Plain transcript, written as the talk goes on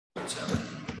ayes have it.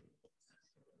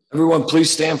 Everyone, please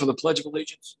stand for the Pledge of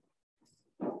Allegiance.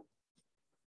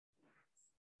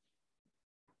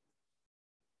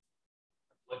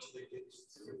 Pledge allegiance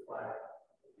to the flag of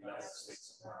the United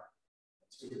States of America,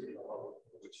 to the republic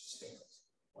for which it stands,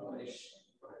 one nation,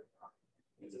 under God,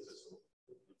 indivisible.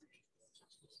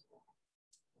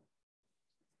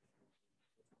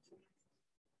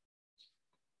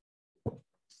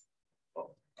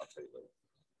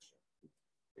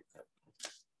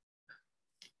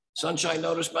 Sunshine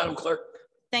notice, Madam Clerk.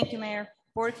 Thank you, Mayor.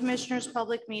 Board of Commissioners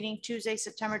public meeting Tuesday,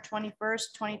 September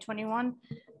 21st, 2021.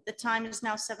 The time is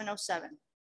now 7:07.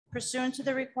 Pursuant to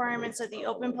the requirements of the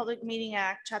Open Public Meeting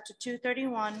Act, Chapter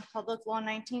 231, Public Law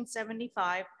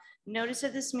 1975, notice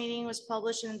of this meeting was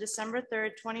published in the December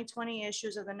 3rd, 2020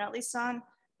 issues of the Nutley Sun,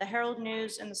 the Herald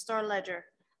News, and the Star Ledger.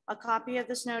 A copy of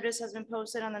this notice has been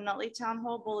posted on the Nutley Town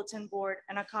Hall Bulletin Board,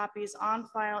 and a copy is on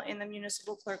file in the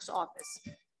Municipal Clerk's office.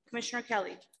 Commissioner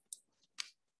Kelly.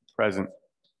 Present.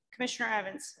 Commissioner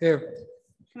Evans. Here.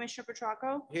 Commissioner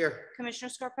Petracco. Here. Commissioner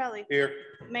Scarpelli. Here.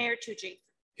 Mayor Tucci.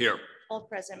 Here. All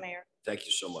present, Mayor. Thank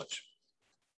you so much.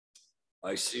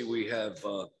 I see we have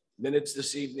minutes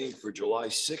this evening for July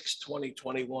 6th,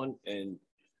 2021 and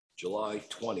July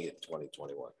 20th,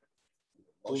 2021.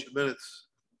 Motion minutes.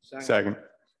 Second.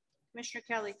 Commissioner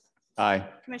Kelly. Aye.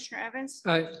 Commissioner Evans.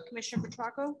 Aye. Commissioner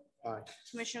Petracco. Aye.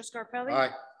 Commissioner Scarpelli.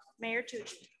 Aye. Mayor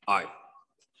Tucci. Aye.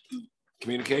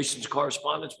 Communications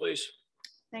correspondence, please.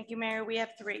 Thank you, Mayor. We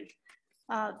have three.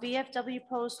 VFW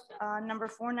Post number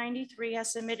 493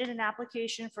 has submitted an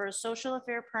application for a social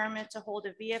affair permit to hold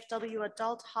a VFW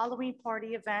adult Halloween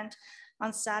party event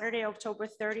on Saturday, October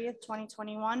 30th,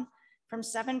 2021, from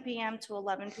 7 p.m. to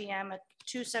 11 p.m. at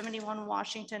 271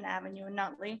 Washington Avenue in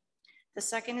Nutley. The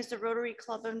second is the Rotary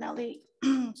Club of Nutley,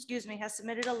 excuse me, has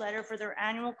submitted a letter for their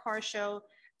annual car show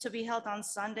to be held on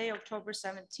Sunday, October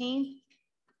 17th,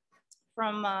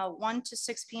 from 1 to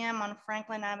 6 p.m. on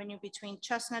Franklin Avenue between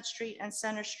Chestnut Street and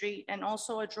Center Street, and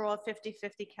also a draw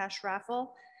 50-50 cash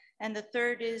raffle. And the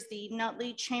third is the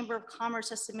Nutley Chamber of Commerce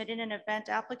has submitted an event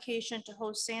application to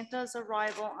host Santa's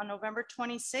arrival on November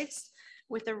 26th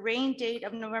with a rain date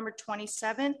of November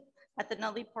 27th at the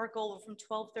Nutley Park Oval from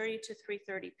 12:30 to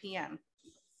 3:30 p.m.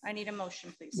 I need a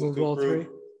motion, please. Move all three.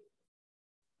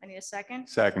 I need a second.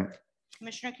 Second.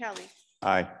 Commissioner Kelly.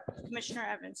 Aye. Commissioner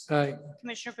Evans. Aye.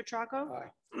 Commissioner Petracco.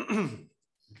 Aye.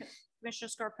 Commissioner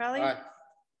Scarpelli. Aye.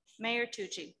 Mayor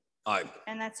Tucci. Aye.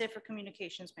 And that's it for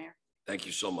communications, Mayor. Thank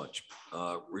you so much.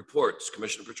 Reports,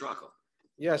 Commissioner Petracco.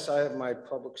 Yes, I have my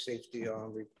public safety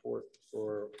report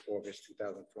for August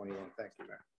 2021. Thank you,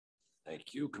 Mayor.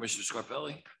 Thank you. Commissioner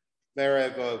Scarpelli. Mayor, I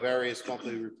have various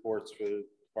monthly reports for the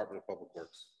Department of Public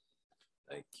Works.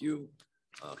 Thank you.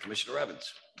 Commissioner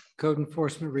Evans. Code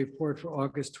enforcement report for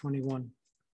August 21.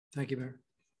 Thank you, Mayor.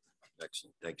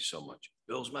 Excellent. Thank you so much.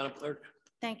 Bills, Madam Clerk.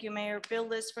 Thank you, Mayor. Bill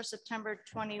list for September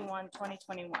 21,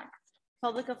 2021.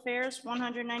 Public Affairs,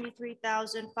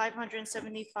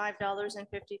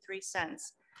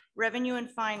 $193,575.53. Revenue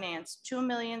and Finance,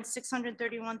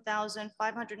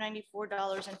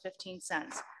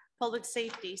 $2,631,594.15. Public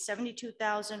Safety,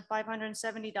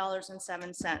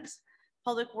 $72,570.07.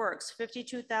 Public Works,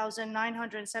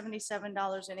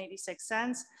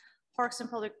 $52,977.86. Parks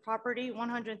and Public Property,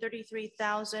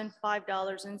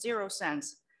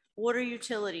 $133,005.00. Water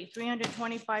Utility,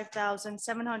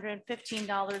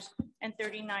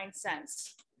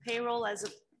 $325,715.39. Payroll as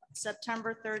of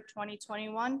September 3rd,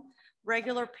 2021.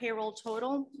 Regular payroll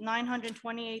total,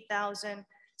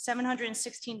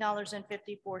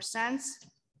 $928,716.54.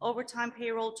 Overtime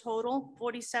payroll total,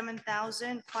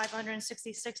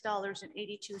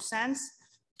 $47,566.82.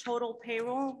 Total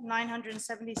payroll,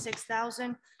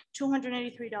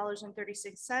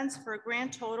 $976,283.36 for a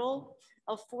grand total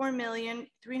of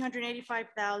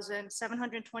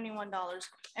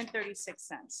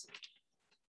 $4,385,721.36.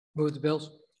 Move the bills.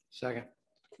 Second.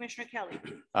 Commissioner Kelly.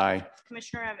 Aye.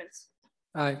 Commissioner Evans.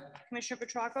 Aye. Commissioner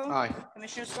Petracco. Aye.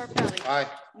 Commissioner Scarpelli. Aye.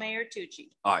 Mayor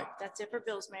Tucci. Aye. That's it for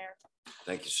bills, Mayor.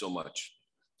 Thank you so much.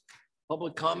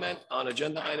 Public comment on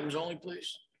agenda items only,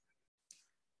 please.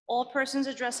 All persons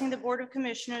addressing the Board of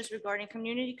Commissioners regarding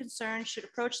community concerns should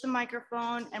approach the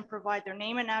microphone and provide their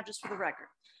name and address for the record.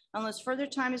 Unless further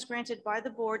time is granted by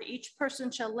the board, each person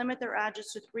shall limit their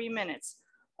address to 3 minutes.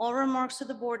 All remarks to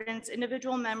the board and its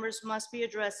individual members must be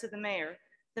addressed to the mayor.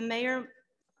 The mayor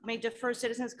may defer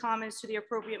citizens' comments to the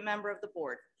appropriate member of the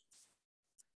board.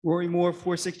 Rory Moore,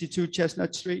 462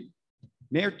 Chestnut Street.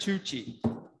 Mayor Tucci,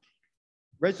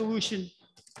 Resolution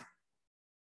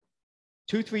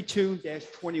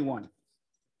 232-21.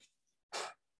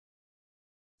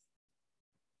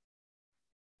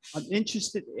 I'm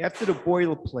interested, after the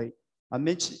boilerplate, I'm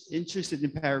interested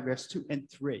in paragraphs 2 and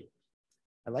 3.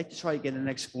 I'd like to try to get an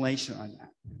explanation on that.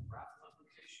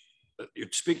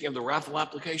 You're speaking of the raffle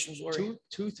applications, Lori?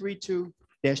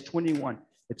 232-21.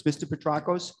 It's Mr.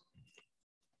 Petracco's.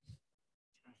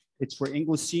 It's for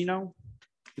Inglesino,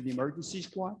 for the emergency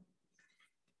squad.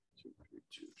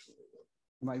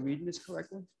 Am I reading this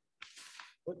correctly?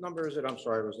 What number is it? I'm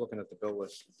sorry, I was looking at the bill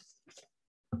list.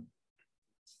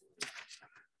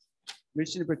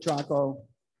 Commissioner Petracco,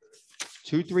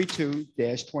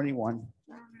 232-21.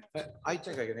 I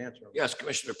think I can answer. them. Yes,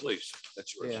 Commissioner, please.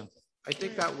 That's yours. Yeah, I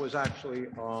think that was actually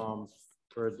for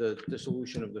the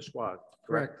dissolution of the squad,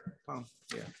 correct? Tom?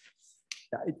 Yeah.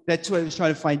 That's what I was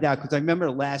trying to find out, because I remember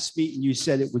the last meeting, you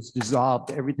said it was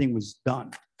dissolved, everything was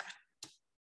done.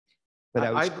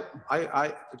 But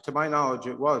I, to my knowledge,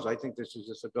 it was. I think this is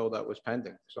just a bill that was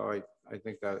pending. So I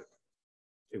think that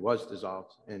it was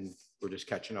dissolved and we're just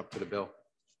catching up to the bill.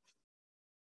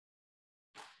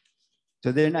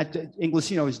 So they're not,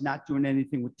 Inglesino is not doing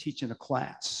anything with teaching a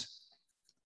class.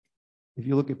 If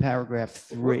you look at paragraph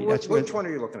 3, that's Which one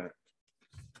are you looking at?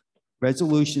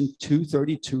 Resolution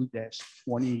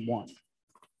 232-21.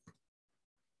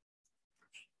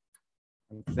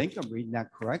 I think I'm reading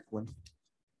that correctly.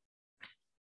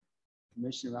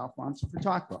 Commissioner Alfonso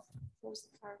Petracco. What was the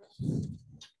paragraph?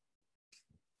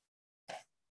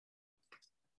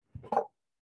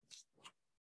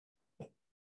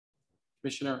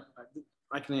 Commissioner,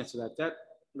 I can answer that. That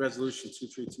resolution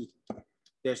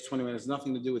 232-21 has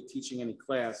nothing to do with teaching any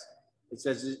class. It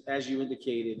says, as you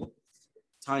indicated,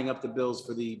 tying up the bills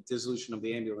for the dissolution of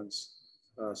the ambulance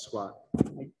squad.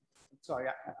 I'm sorry,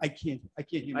 I can't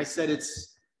hear. I said it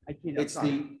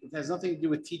has nothing to do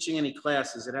with teaching any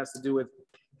classes. It has to do with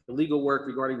the legal work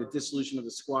regarding the dissolution of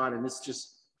the squad, and this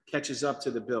just catches up to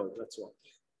the bill. That's all.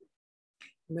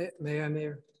 May I,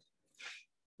 Mayor?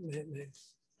 May.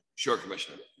 Sure,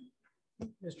 Commissioner.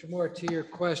 Mr. Moore, to your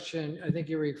question, I think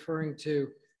you're referring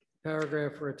to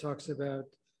paragraph where it talks about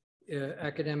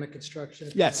academic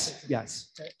instruction. Yes,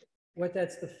 yes. What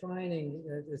that's defining,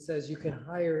 it says you can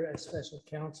hire a special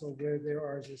counsel where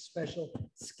there is a special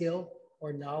skill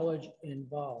or knowledge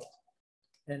involved.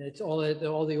 And it's all the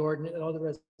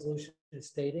resolution is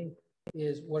stating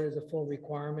is what are the full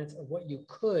requirements of what you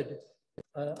could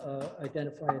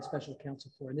identify a special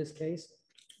counsel for. In this case,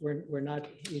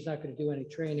 he's not going to do any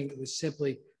training. It was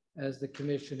simply, as the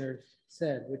commissioner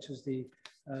said, which was the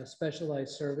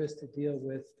specialized service to deal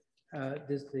with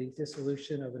the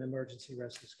dissolution of an emergency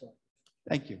rescue squad.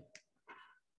 Thank you.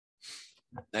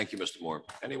 Thank you, Mr. Moore.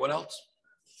 Anyone else?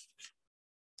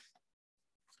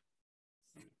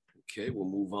 Okay, we'll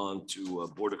move on to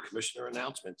Board of Commissioner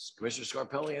announcements. Commissioner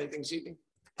Scarpelli, anything this evening?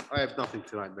 I have nothing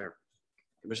tonight, Mayor.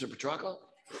 Commissioner Petracco?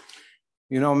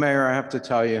 You know, Mayor, I have to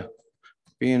tell you,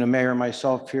 being a mayor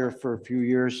myself here for a few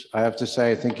years, I have to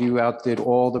say, I think you outdid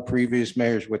all the previous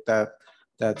mayors with that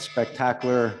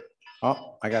spectacular.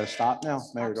 Oh, I got to stop now.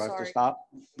 Mayor, do I have to stop?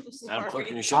 Madam Clerk,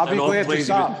 can you I'll shut be that off, glad to please?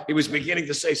 stop. He was beginning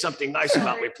to say something nice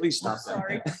about me. Please stop that.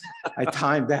 Sorry. I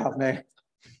timed out, Mayor.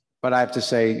 But I have to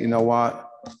say, you know what?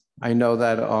 I know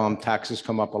that taxes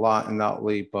come up a lot in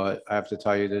Nutley, but I have to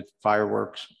tell you that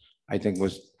fireworks, I think,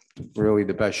 was really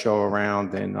the best show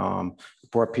around and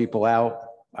brought people out.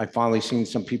 I finally seen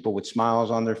some people with smiles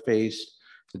on their face.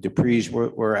 The Duprees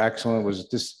were excellent. It was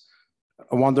just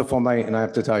a wonderful night, and I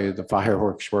have to tell you, the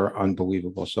fireworks were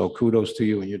unbelievable. So kudos to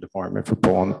you and your department for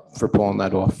pulling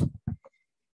that off.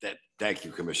 Thank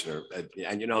you, Commissioner.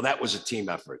 And you know, that was a team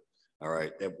effort. All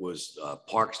right. It was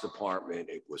Parks Department,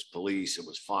 it was police, it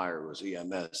was fire, it was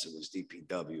EMS, it was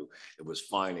DPW, it was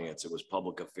finance, it was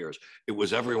public affairs. It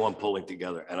was everyone pulling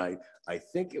together. And I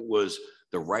think it was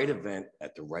the right event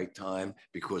at the right time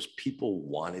because people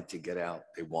wanted to get out.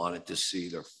 They wanted to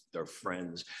see their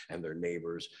friends and their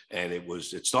neighbors. And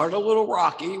it started a little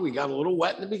rocky. We got a little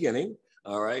wet in the beginning.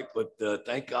 All right. But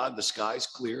thank God the skies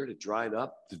cleared. It dried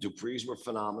up. The Duprees were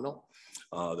phenomenal.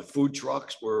 The food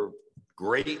trucks were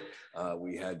great.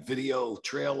 We had video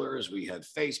trailers, we had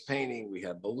face painting, we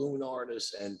had balloon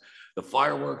artists, and the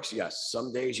fireworks. Yes,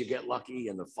 some days you get lucky,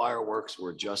 and the fireworks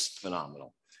were just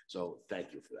phenomenal. So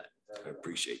thank you for that. I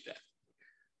appreciate that.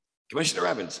 Commissioner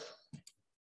Evans.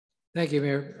 Thank you,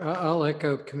 Mayor. I'll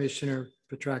echo Commissioner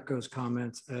Petracco's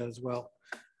comments as well.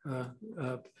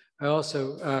 I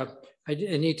also, I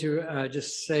need to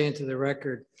just say into the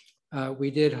record, we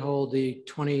did hold the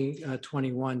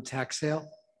 2021 tax sale.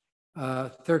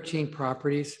 13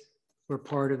 properties were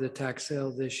part of the tax sale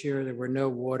this year. There were no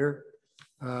water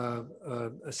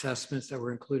assessments that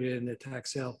were included in the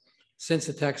tax sale. Since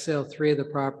the tax sale, 3 of the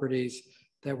properties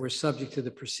that were subject to the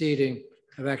proceeding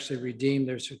have actually redeemed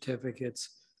their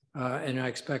certificates. and I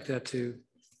expect that to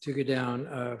go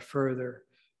down further.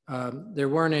 There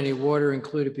weren't any water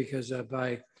included because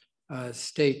by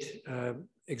state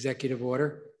executive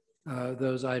order,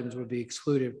 those items would be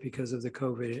excluded because of the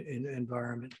COVID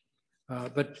environment.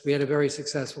 But we had a very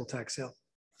successful tax sale.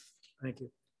 Thank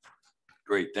you.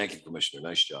 Great. Thank you, Commissioner.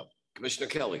 Nice job. Commissioner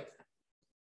Kelly.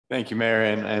 Thank you, Mayor.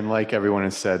 And like everyone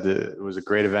has said, it was a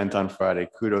great event on Friday.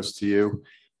 Kudos to you.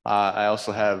 I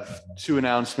also have two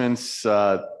announcements.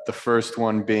 The first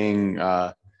one being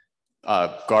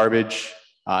garbage.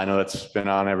 I know that's been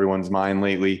on everyone's mind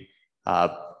lately.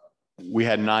 We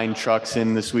had 9 trucks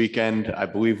in this weekend. I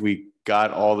believe we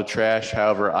got all the trash.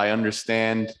 However, I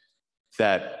understand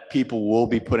that people will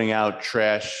be putting out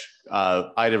trash,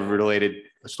 item-related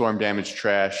storm damage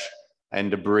trash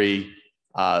and debris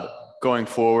going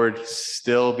forward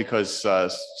still, because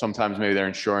sometimes maybe their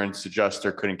insurance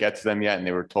adjuster couldn't get to them yet and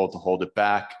they were told to hold it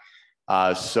back.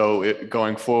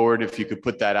 Going forward, if you could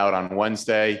put that out on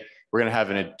Wednesday, we're going to have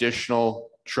an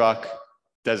additional truck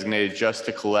designated just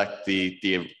to collect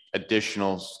the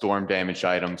additional storm damaged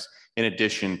items in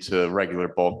addition to regular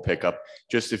bulk pickup.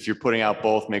 Just if you're putting out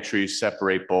both, make sure you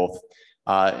separate both.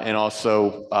 And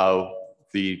also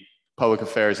the Public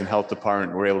Affairs and Health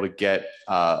Department were able to get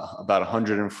about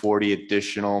 140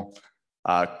 additional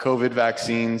COVID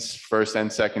vaccines, first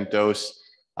and second dose.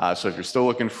 So if you're still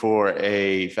looking for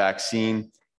a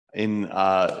vaccine, in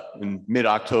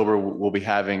mid-October, we'll be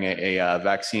having a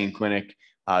vaccine clinic.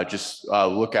 Just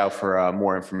look out for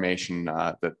more information.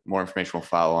 That more information will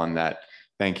follow on that.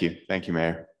 Thank you. Thank you,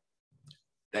 Mayor.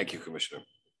 Thank you, Commissioner.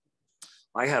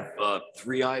 I have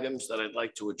 3 items that I'd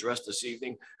like to address this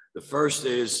evening. The first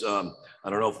is, I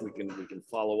don't know if we can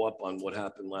follow up on what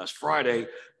happened last Friday,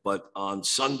 but on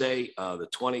Sunday, the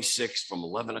 26th, from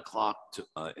 11 o'clock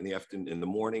in the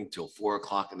morning till 4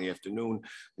 o'clock in the afternoon,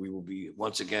 we will be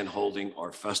once again holding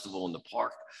our festival in the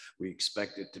park. We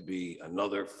expect it to be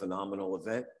another phenomenal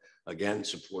event, again,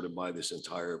 supported by this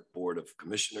entire Board of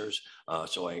Commissioners.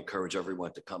 So I encourage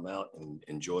everyone to come out and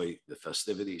enjoy the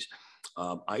festivities.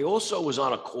 I also was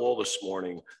on a call this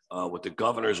morning with the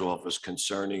governor's office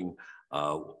concerning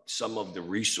some of the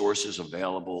resources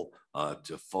available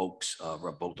to folks,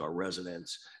 both our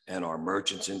residents and our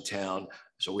merchants in town.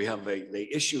 So they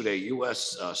issued a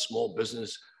U.S. Small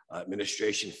Business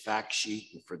Administration fact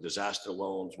sheet for disaster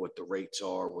loans, what the rates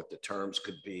are, what the terms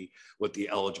could be, what the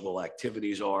eligible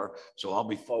activities are. So I'll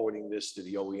be forwarding this to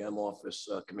the OEM office,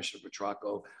 Commissioner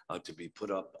Petracco, to be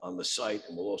put up on the site,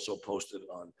 and we'll also post it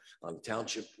on the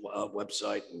township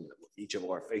website and each of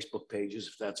our Facebook pages,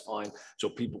 if that's fine, so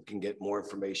people can get more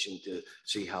information to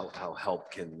see how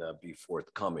help can be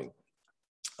forthcoming.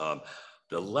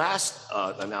 The last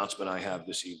announcement I have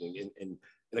this evening,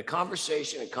 in a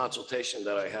conversation and consultation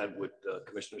that I had with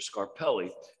Commissioner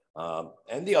Scarpelli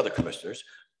and the other commissioners,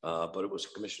 but it was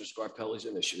Commissioner Scarpelli's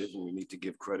initiative, and we need to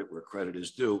give credit where credit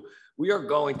is due. We are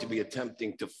going to be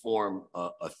attempting to form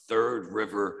a Third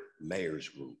River Mayor's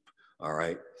Group, all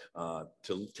right,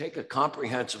 to take a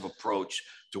comprehensive approach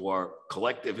to our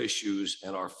collective issues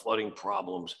and our flooding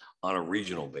problems on a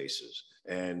regional basis.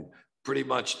 And pretty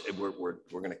much we're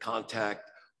going to contact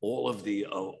all of the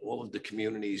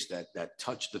communities that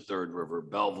touch the Third River: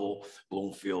 Belleville,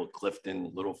 Bloomfield,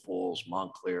 Clifton, Little Falls,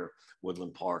 Montclair,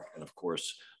 Woodland Park, and of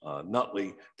course,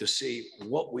 Nutley, to see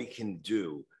what we can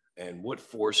do and what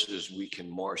forces we can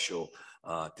marshal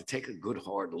to take a good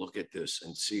hard look at this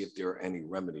and see if there are any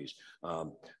remedies.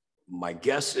 My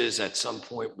guess is at some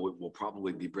point we'll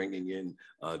probably be bringing in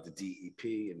the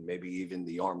DEP and maybe even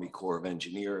the Army Corps of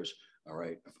Engineers, all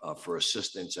right, for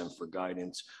assistance and for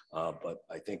guidance. But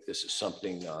I think this is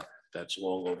something that's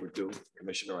long overdue.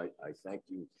 Commissioner, I thank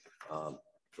you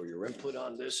for your input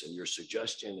on this and your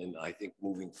suggestion. And I think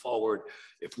moving forward,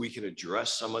 if we can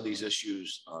address some of these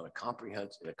issues in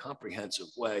a comprehensive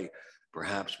way,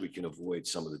 perhaps we can avoid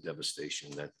some of the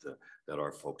devastation that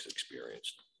our folks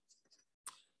experienced.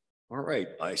 All right,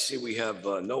 I see we have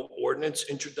no ordinance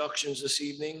introductions this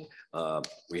evening.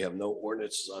 We have no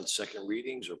ordinances on second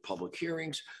readings or public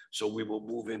hearings, so we will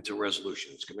move into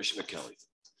resolutions. Commissioner Kelly.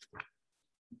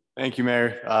 Thank you,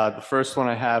 Mayor. The first one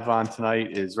I have on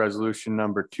tonight is resolution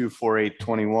number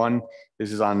 24821.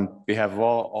 This is on behalf of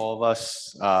all of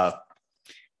us.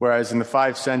 Whereas in the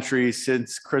 5 centuries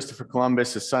since Christopher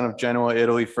Columbus, the son of Genoa,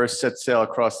 Italy, first set sail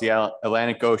across the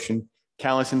Atlantic Ocean,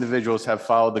 countless individuals have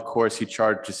followed the course he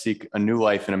charted to seek a new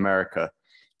life in America.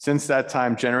 Since that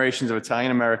time, generations of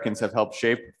Italian Americans have helped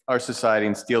shape our society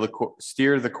and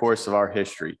steer the course of our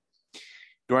history.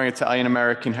 During Italian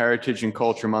American Heritage and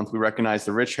Culture Month, we recognize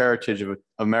the rich heritage of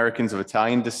Americans of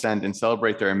Italian descent and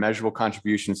celebrate their immeasurable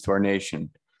contributions to our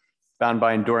nation. Bound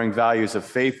by enduring values of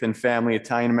faith and family,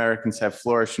 Italian Americans have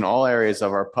flourished in all areas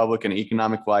of our public and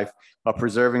economic life while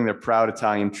preserving their proud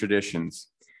Italian traditions.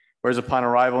 Whereas upon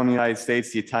arrival in the United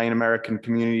States, the Italian American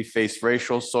community faced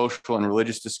racial, social, and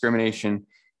religious discrimination,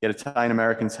 yet Italian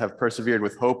Americans have persevered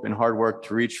with hope and hard work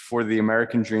to reach for the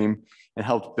American dream and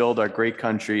helped build our great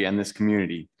country and this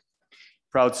community.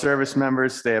 Proud service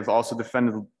members, they have also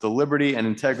defended the liberty and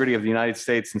integrity of the United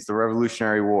States since the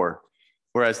Revolutionary War.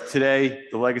 Whereas today,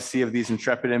 the legacy of these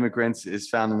intrepid immigrants is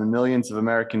found in the millions of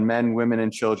American men, women,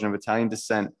 and children of Italian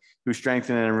descent who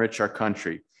strengthen and enrich our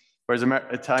country. Whereas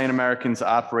Italian Americans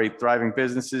operate thriving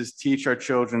businesses, teach our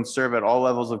children, serve at all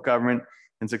levels of government,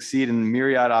 and succeed in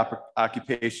myriad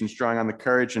occupations drawing on the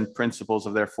courage and principles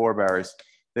of their forebears.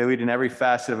 They lead in every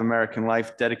facet of American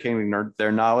life, dedicating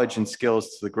their knowledge and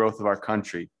skills to the growth of our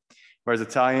country. Whereas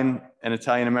Italian and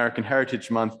Italian American Heritage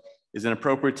Month is an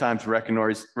appropriate time to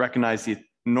recognize the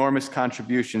enormous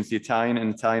contributions the Italian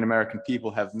and Italian American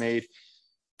people have made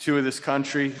to this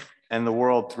country and the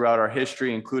world throughout our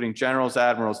history, including generals,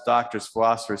 admirals, doctors,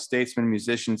 philosophers, statesmen,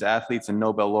 musicians, athletes, and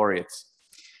Nobel laureates.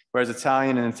 Whereas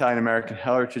Italian and Italian American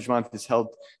Heritage Month is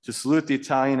held to salute the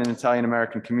Italian and Italian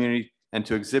American community and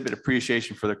to exhibit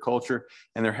appreciation for their culture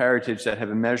and their heritage that have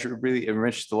immeasurably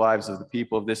enriched the lives of the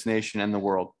people of this nation and the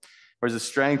world. Whereas the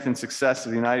strength and success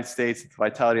of the United States, the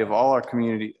vitality of all our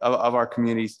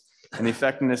communities, and the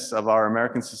effectiveness of our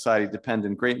American society depend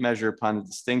in great measure upon the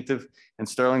distinctive and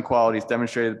sterling qualities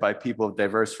demonstrated by people of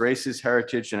diverse races,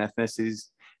 heritage, and ethnicities,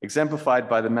 exemplified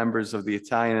by the members of the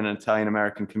Italian and Italian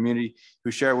American community who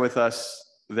share with us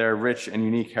their rich and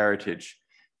unique heritage.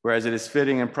 Whereas it is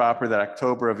fitting and proper that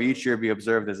October of each year be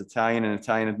observed as Italian and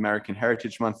Italian American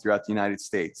Heritage Month throughout the United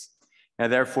States. Now,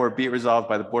 therefore, be it resolved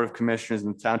by the Board of Commissioners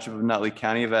in the Township of Nutley,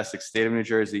 County of Essex, State of New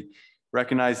Jersey,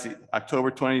 recognize October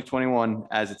 2021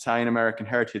 as Italian American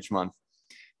Heritage Month.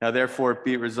 Now, therefore,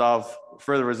 be it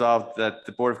further resolved that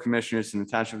the Board of Commissioners in the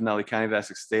Township of Nutley, County of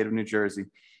Essex, State of New Jersey,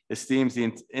 esteems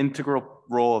the integral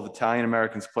role of Italian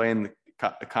Americans play in the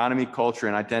economy, culture,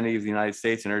 and identity of the United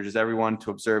States and urges everyone to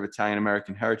observe Italian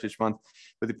American Heritage Month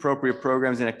with appropriate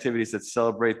programs and activities that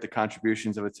celebrate the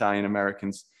contributions of Italian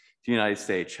Americans to the United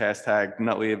States. Hashtag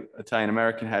Nutley Italian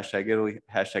American, hashtag Italy,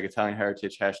 hashtag Italian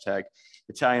Heritage, hashtag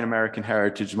Italian American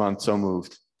Heritage Month. So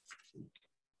moved.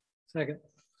 Second.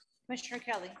 Commissioner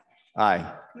Kelly. Aye.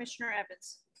 Commissioner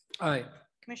Evans. Aye.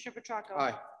 Commissioner Petracco.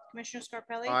 Aye. Commissioner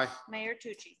Scarpelli. Aye. Mayor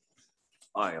Tucci.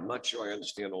 Aye, I'm not sure I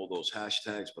understand all those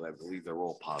hashtags, but I believe they're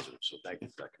all positive. So thank you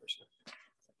for that, Commissioner.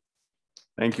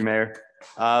 Thank you, Mayor.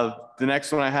 The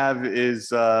next one I have is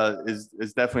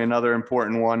definitely another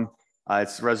important one.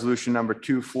 It's resolution number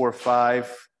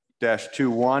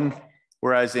 245-21,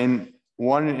 whereas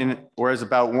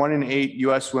about 1 in 8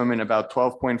 U.S. women, about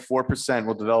 12.4%,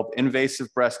 will develop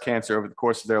invasive breast cancer over the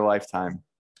course of their lifetime,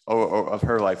 or of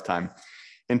her lifetime.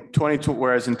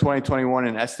 Whereas in 2021,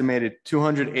 an estimated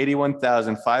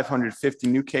 281,550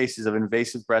 new cases of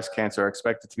invasive breast cancer are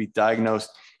expected to be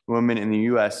diagnosed in women in the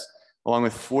U.S., along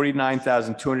with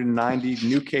 49,290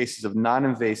 new cases of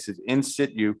non-invasive in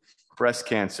situ breast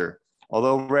cancer.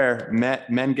 Although rare,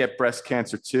 men get breast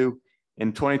cancer too.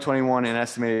 In 2021, an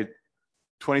estimated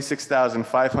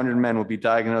 26,500 men will be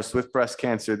diagnosed with breast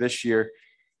cancer this year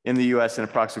in the U.S., and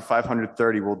approximately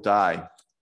 530 will die.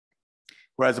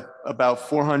 Whereas about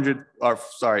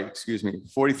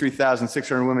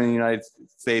 43,600 women in the United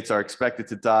States are expected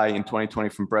to die in 2020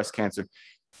 from breast cancer,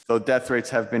 though death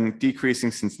rates have been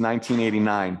decreasing since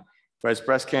 1989. Whereas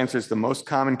breast cancer is the most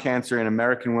common cancer in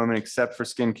American women except for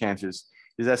skin cancers.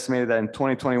 It is estimated that in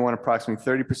 2021, approximately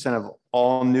 30% of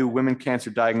all new women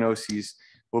cancer diagnoses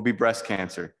will be breast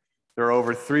cancer. There are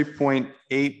over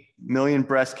 3.8 million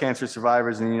breast cancer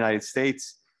survivors in the United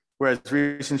States, whereas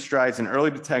recent strides in early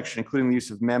detection, including the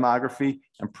use of mammography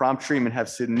and prompt treatment, have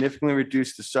significantly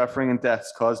reduced the suffering and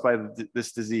deaths caused by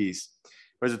this disease.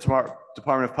 Whereas the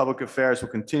Department of Public Affairs will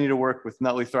continue to work with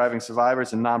Nutley Thriving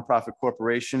Survivors and nonprofit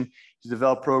corporation to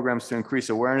develop programs to increase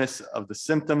awareness of the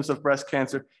symptoms of breast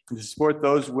cancer and to support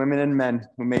those women and men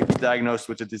who may be diagnosed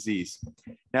with the disease.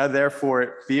 Now,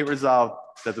 therefore, be it resolved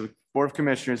that the Board of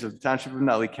Commissioners of the Township of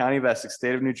Nutley, County of Essex,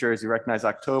 State of New Jersey, recognize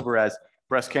October as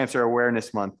Breast Cancer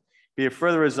Awareness Month. Be it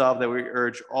further resolved that we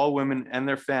urge all women and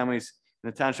their families in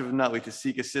the Township of Nutley to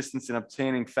seek assistance in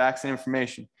obtaining facts and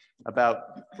information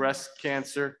about breast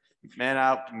cancer,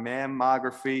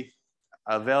 mammography,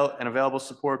 and available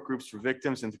support groups for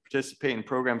victims, and to participate in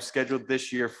programs scheduled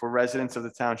this year for residents of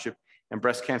the township and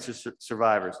breast cancer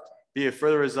survivors. Be it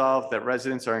further resolved that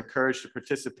residents are encouraged to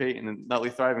participate in the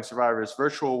Nutley Thriving Survivors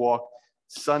virtual walk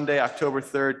Sunday, October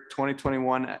 3rd,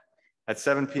 2021 at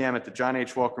 7 p.m. at the John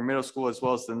H. Walker Middle School, as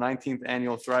well as the 19th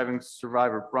Annual Thriving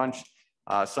Survivor Brunch,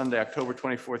 Sunday, October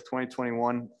 24th,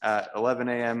 2021 at 11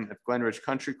 a.m. at Glenridge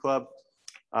Country Club.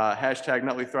 Hashtag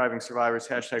Nutley Thriving Survivors,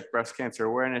 hashtag breast cancer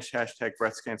awareness, hashtag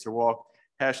breast cancer walk,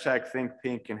 hashtag think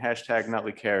pink, and hashtag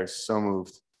Nutley cares. So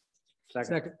moved.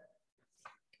 Second.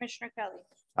 Commissioner Kelly.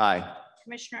 Aye.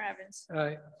 Commissioner Evans.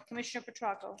 Aye. Commissioner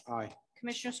Petracco. Aye.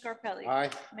 Commissioner Scarpelli. Aye.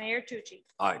 Mayor Tucci.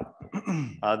 Aye.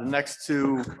 The next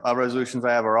two resolutions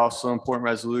I have are also important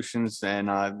resolutions,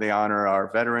 and they honor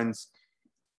our veterans.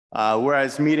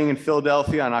 Whereas meeting in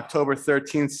Philadelphia on October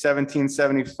 13th,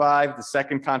 1775, the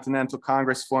Second Continental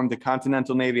Congress formed the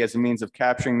Continental Navy as a means of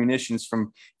capturing munitions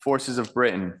from forces of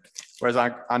Britain. Whereas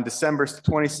on December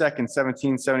 22nd,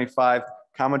 1775,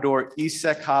 Commodore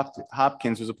Esek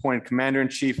Hopkins was appointed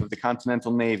Commander-in-Chief of the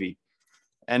Continental Navy,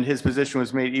 and his position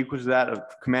was made equal to that of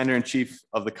Commander-in-Chief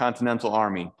of the Continental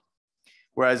Army.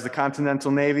 Whereas the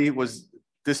Continental Navy was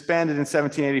disbanded in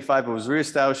 1785, but was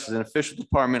reestablished as an official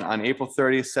department on April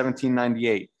 30th,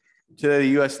 1798. Today, the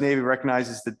U.S. Navy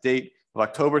recognizes the date of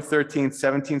October 13th,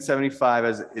 1775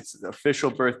 as its official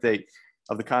birth date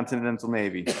of the Continental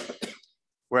Navy.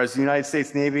 Whereas the United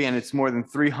States Navy and its more than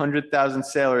 300,000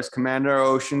 sailors command our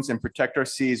oceans and protect our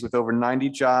seas with over 90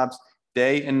 jobs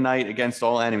day and night against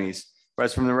all enemies.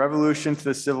 Whereas from the Revolution to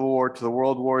the Civil War to the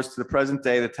World Wars to the present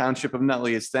day, the Township of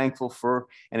Nutley is thankful for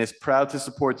and is proud to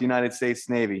support the United States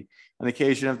Navy. On the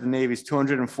occasion of the Navy's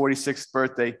 246th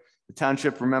birthday, the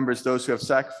Township remembers those who have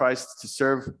sacrificed to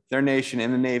serve their nation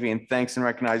in the Navy and thanks and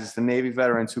recognizes the Navy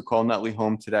veterans who call Nutley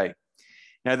home today.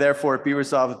 Now, therefore, it be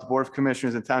resolved that the Board of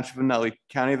Commissioners in Township of Nutley,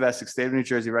 County of Essex, State of New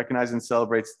Jersey, recognizes and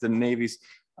celebrates the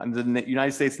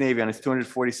United States Navy on its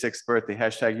 246th birthday.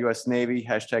 Hashtag US Navy,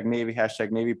 hashtag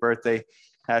Navy birthday,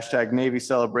 hashtag Navy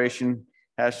celebration,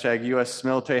 hashtag US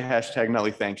military, hashtag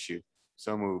Nutley thanks you.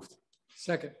 So moved.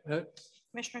 Second.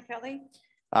 Commissioner Kelly.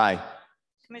 Aye.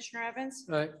 Commissioner Evans.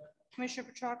 Aye. Commissioner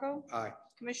Petracco. Aye.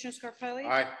 Commissioner Scarpelli.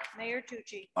 Aye. Mayor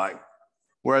Tucci. Aye.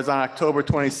 Whereas on October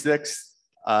 26th,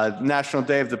 National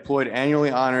Day of Deployed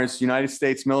annually honors United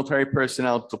States military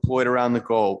personnel deployed around the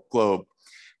globe.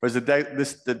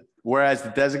 Whereas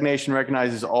the designation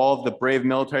recognizes all of the brave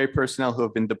military personnel who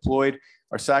have been deployed,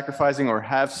 are sacrificing, or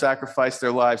have sacrificed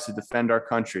their lives to defend our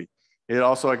country. It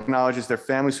also acknowledges their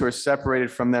families who are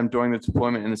separated from them during the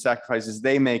deployment and the sacrifices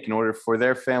they make in order for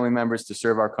their family members to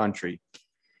serve our country.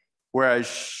 Whereas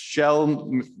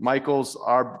Shell Michaels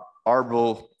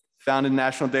Arbel founded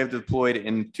National Day of Deployed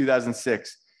in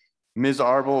 2006. Ms.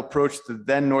 Arbel approached the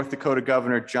then North Dakota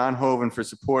Governor John Hoeven for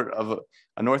support of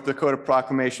a North Dakota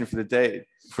proclamation for the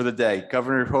day.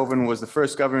 Governor Hoeven was the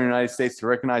first governor in the United States to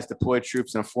recognize deployed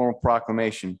troops in a formal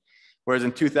proclamation. Whereas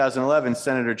in 2011,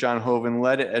 Senator John Hoeven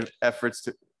led efforts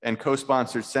to and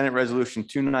co-sponsored Senate Resolution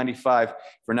 295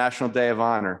 for National Day of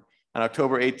Honor. On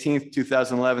October 18th,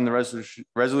 2011, the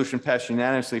resolution passed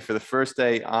unanimously for the first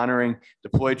day honoring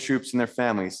deployed troops and their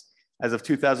families. As of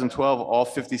 2012, all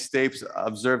 50 states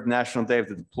observed National Day of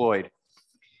the Deployed.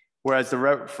 Whereas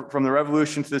from the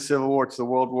Revolution to the Civil War to the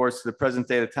World Wars to the present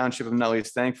day, the Township of Nutley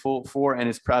is thankful for and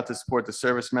is proud to support the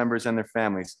service members and their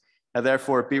families. Now,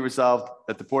 therefore, it be resolved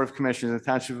that the Board of Commissioners of the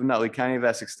Township of Nutley, County of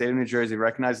Essex, State of New Jersey,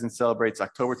 recognizes and celebrates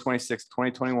October 26,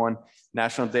 2021,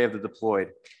 National Day of the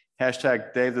Deployed.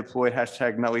 Hashtag Day of the Deployed,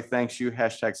 hashtag Nutley thanks you,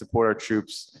 hashtag support our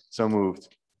troops. So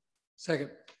moved. Second.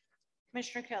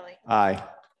 Commissioner Kelly. Aye.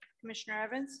 Commissioner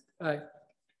Evans. Aye.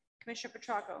 Commissioner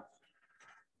Petracco.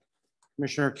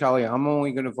 Commissioner Kelly, I'm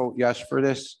only going to vote yes for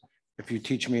this if you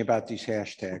teach me about these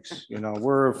hashtags. You know,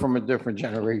 we're from a different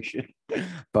generation,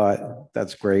 but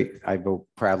that's great. I vote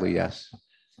proudly yes.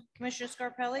 Commissioner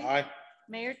Scarpelli. Aye.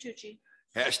 Mayor Tucci.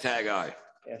 Hashtag aye.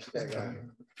 Hashtag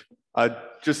aye.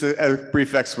 Just a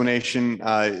brief explanation.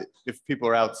 If people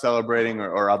are out celebrating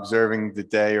or observing the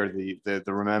day or the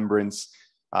remembrance,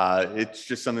 it's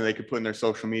just something they could put in their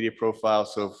social media profile.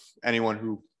 So if anyone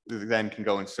who then can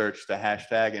go and search the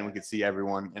hashtag and we can see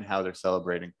everyone and how they're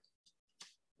celebrating.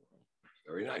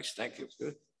 Very nice. Thank you.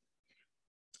 Good.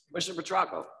 Commissioner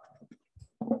Petracco.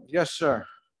 Yes, sir.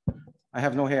 I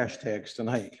have no hashtags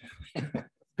tonight.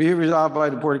 Be it resolved by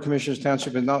the Board of Commissioners,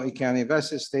 Township of Nutley, County of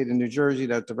Essex, State of New Jersey,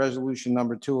 that the resolution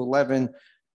number 211-21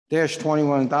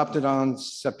 adopted on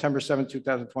September 7,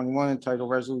 2021, entitled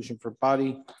Resolution for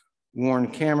Body Worn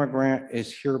Camera Grant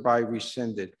is hereby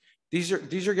rescinded. These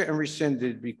are getting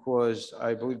rescinded because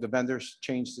I believe the vendors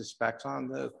changed the specs on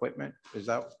the equipment. Is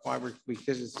that why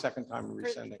because it's the second time we're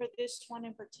rescinding? For this one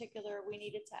in particular, we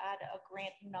needed to add a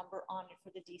grant number on it for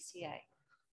the DCA.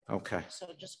 Okay, So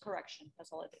just correction,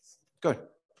 that's all it is. good.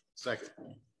 Second.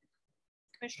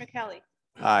 Commissioner Kelly.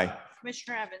 Aye.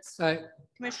 Commissioner Evans. Aye.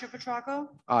 Commissioner Petracco.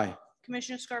 Aye.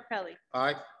 Commissioner Scarpelli,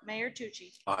 Aye. Mayor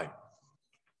Tucci. Aye.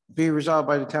 Be resolved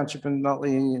by the Township of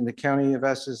Nutley in the County of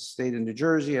Essex, State of New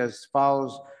Jersey as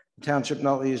follows. The Township of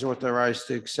Nutley is authorized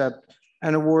to accept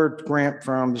an award grant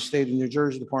from the State of New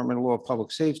Jersey Department of Law and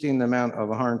Public Safety in the amount of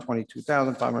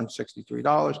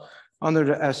 $122,563 under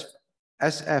the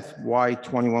SFY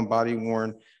 21 Body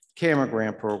Worn Camera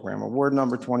Grant Program. Award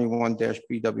number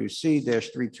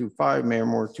 21-BWC-325, Mayor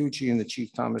Mortucci and the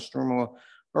Chief Thomas Strumala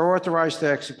are authorized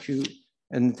to execute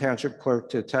and the Township Clerk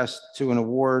to attest to an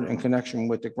award in connection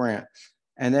with the grant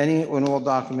and any and all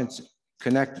documents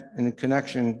in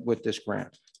connection with this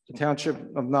grant. The Township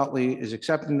of Nutley is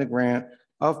accepting the grant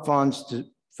of funds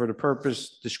for the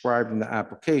purpose described in the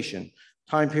application.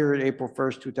 Time period, April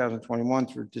 1st, 2021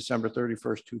 through December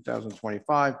 31st,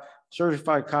 2025.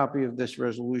 Certified copy of this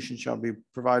resolution shall be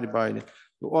provided by the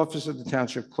Office of the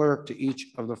Township Clerk to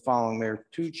each of the following: Mayor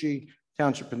Tucci,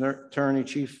 Township Attorney,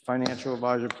 Chief Financial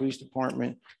Advisor, Police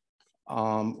Department,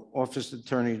 Office of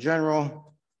Attorney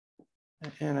General.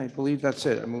 And I believe that's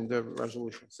it. I move the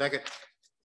resolution. Second.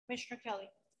 Commissioner Kelly,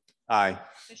 Aye.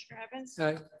 Commissioner Evans,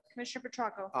 Aye. Commissioner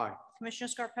Petracco, Aye. Commissioner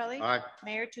Scarpelli, Aye.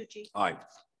 Mayor Tucci. Aye.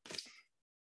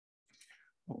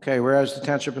 Okay, whereas the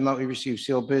Township of Nutley received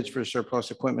sealed bids for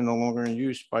surplus equipment no longer in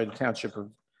use by the Township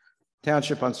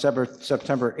on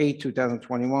September 8,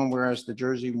 2021, whereas the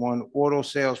Jersey One Auto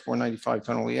Sales, 495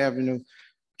 Tunnelly Avenue,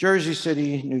 Jersey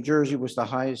City, New Jersey was the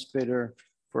highest bidder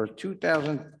for a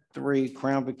 2003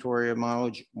 Crown Victoria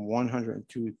mileage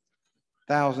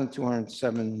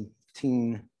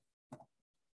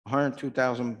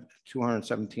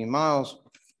 102,217 miles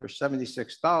for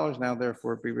 $76. Now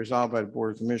therefore be resolved by the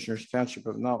Board of Commissioners, Township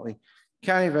of Nutley,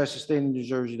 County of Essex, State of New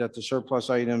Jersey, that the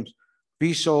surplus items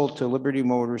be sold to Liberty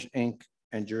Motors, Inc.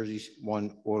 and Jersey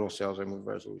One Auto Sales. I move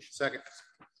the resolution. Second.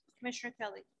 Commissioner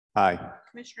Kelly, Aye.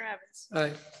 Commissioner Evans,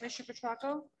 Aye. Commissioner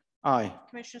Petracco, Aye.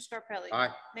 Commissioner Scarpelli,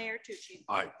 Aye. Mayor Tucci.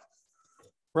 Aye.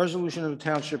 Resolution of the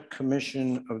Township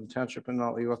Commission of the Township of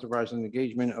Nutley authorizing the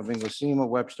engagement of Inglesima,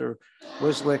 Webster,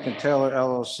 Wislick, and Taylor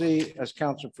LLC as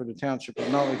counsel for the Township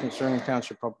of Nutley concerning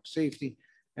township public safety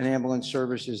and ambulance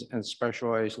services and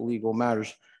specialized legal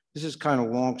matters. This is kind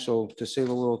of long, so to save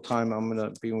a little time, I'm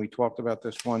gonna be, when we talked about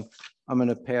this one, I'm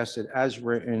gonna pass it as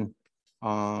written,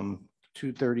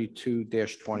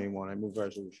 232-21. I move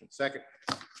resolution. Second.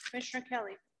 Commissioner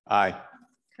Kelly, Aye.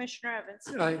 Commissioner Evans,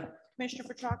 Aye. Commissioner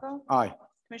Petracco, Aye.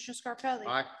 Commissioner Scarpelli,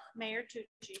 Aye. Mayor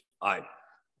Tucci. Aye.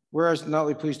 Whereas the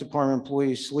Nutley Police Department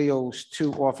employees SLEO's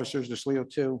 2 officers, the SLEO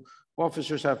 2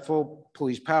 officers have full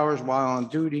police powers while on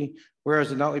duty. Whereas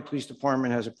the Nutley Police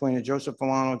Department has appointed Joseph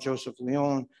Milano, Joseph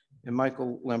Leone, and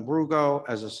Michael Lambrugo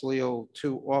as a SLEO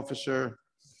 2 officer.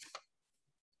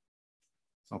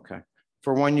 Okay.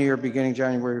 For 1 year beginning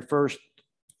January 1st,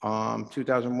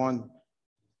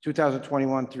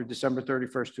 2021 through December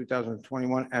 31st,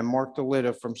 2021, and Mark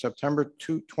DeLitta from September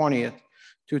 20th,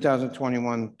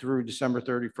 2021 through December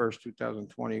 31st,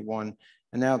 2021.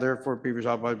 And now therefore be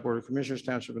resolved by the Board of Commissioners,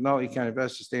 Township of Nutley, County of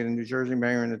Essex, State of New Jersey,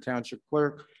 Mayor and the Township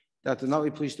Clerk, that the Nutley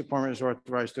Police Department is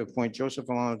authorized to appoint Joseph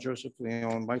Alano, Joseph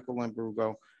Leon, and Michael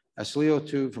Lambrugo as SLEO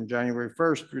 2 from January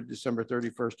 1st through December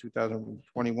 31st,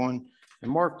 2021,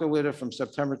 and Mark DeLitta from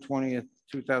September 20th,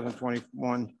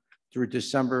 2021 through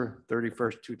December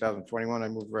 31st, 2021. I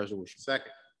move the resolution.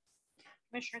 Second.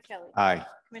 Commissioner Kelly, Aye.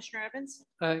 Commissioner Evans,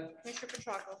 Aye. Commissioner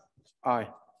Petracco, Aye.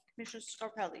 Commissioner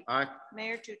Scarpelli, Aye.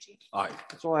 Mayor Tucci. Aye.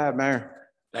 That's all I have, Mayor.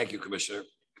 Thank you, Commissioner.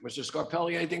 Commissioner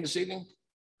Scarpelli, anything this evening?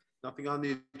 Nothing on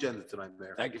the agenda tonight,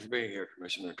 Mayor. Thank you for being here,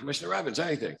 Commissioner. Commissioner Evans,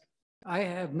 anything? I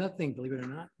have nothing, believe it or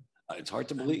not. It's hard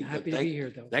to I'm believe. but happy to be here,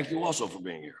 though. Thank you also for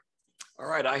being here. All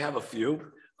right, I have a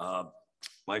few.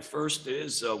 My first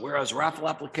is, whereas raffle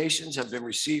applications have been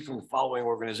received from the following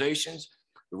organizations: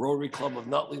 the Rotary Club of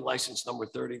Nutley, license number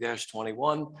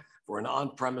 30-21 for an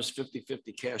on-premise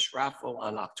 50/50 cash raffle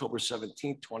on October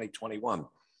 17, 2021.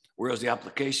 Whereas the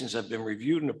applications have been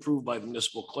reviewed and approved by the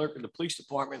municipal clerk and the police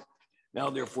department, now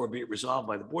therefore be it resolved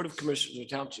by the Board of Commissioners of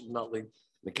the Township of Nutley,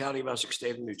 the County of Essex,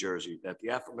 State of New Jersey, that the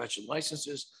aforementioned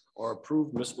licenses are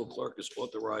approved. Municipal clerk is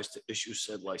authorized to issue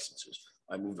said licenses.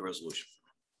 I move the resolution.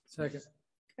 Second.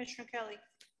 Commissioner Kelly,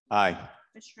 Aye.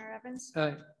 Commissioner Evans,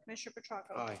 Aye. Commissioner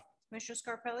Petracco, Aye. Commissioner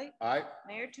Scarpelli, Aye.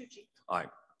 Mayor Tucci. Aye.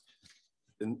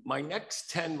 And my next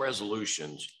 10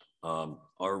 resolutions are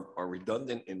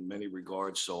redundant in many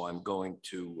regards, so I'm going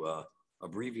to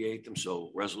abbreviate them.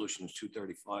 So resolutions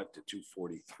 235 to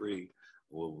 243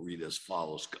 will read as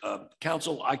follows.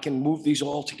 Council, I can move these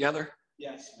all together?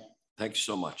 Yes, ma'am. Thank you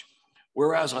so much.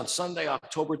 Whereas on Sunday,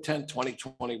 October 10,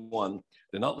 2021,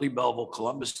 the Nutley Belleville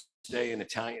Columbus Day and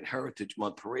Italian Heritage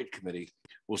Month Parade Committee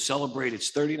will celebrate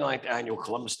its 39th annual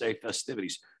Columbus Day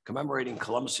festivities commemorating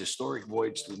Columbus' historic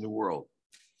voyage to the New World.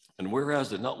 And whereas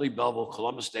the Nutley Belleville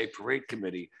Columbus Day Parade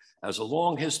Committee has a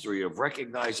long history of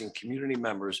recognizing community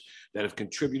members that have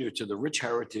contributed to the rich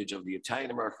heritage of the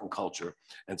Italian-American culture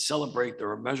and celebrate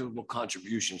their immeasurable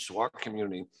contributions to our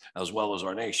community as well as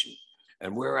our nation.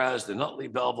 And whereas the Nutley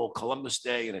Belleville Columbus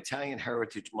Day and Italian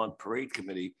Heritage Month Parade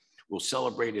Committee will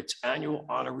celebrate its annual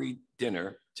honoree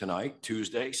dinner tonight,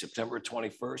 Tuesday, September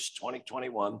 21st,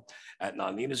 2021 at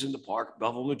Nonina's in the Park,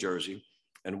 Belleville, New Jersey.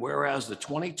 And whereas the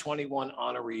 2021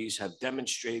 honorees have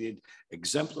demonstrated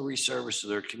exemplary service to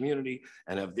their community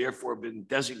and have therefore been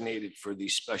designated for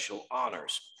these special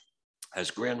honors.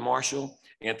 As Grand Marshal,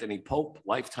 Anthony Pope,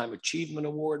 Lifetime Achievement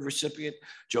Award recipient,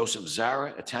 Joseph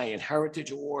Zara, Italian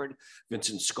Heritage Award,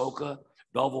 Vincent Scoca,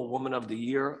 Belleville Woman of the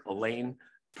Year, Elaine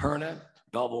Perna,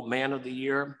 Belleville Man of the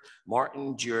Year,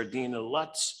 Martin Giardina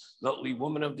Lutz, Nutley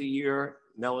Woman of the Year,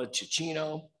 Nella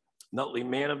Cicino, Nutley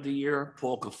Man of the Year,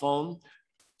 Paul Cafone,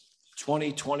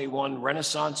 2021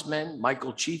 Renaissance Men,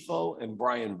 Michael Chifo and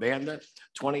Brian Banda,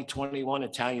 2021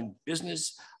 Italian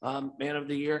Business Man of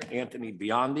the Year, Anthony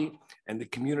Biondi, and the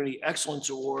Community Excellence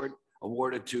Award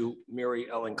awarded to Mary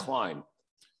Ellen Klein.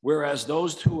 Whereas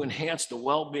those who enhance the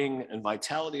well-being and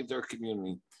vitality of their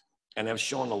community and have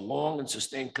shown a long and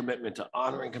sustained commitment to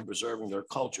honoring and preserving their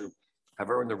culture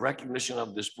have earned the recognition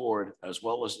of this board as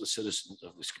well as the citizens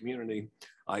of this community.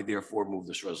 I therefore move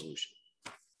this resolution.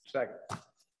 Second.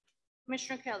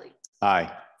 Commissioner Kelly.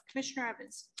 Aye. Commissioner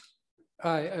Evans.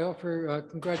 Aye, I offer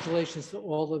congratulations to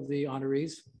all of the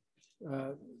honorees.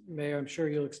 Mayor, I'm sure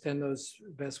you'll extend those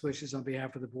best wishes on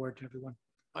behalf of the board to everyone.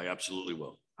 I absolutely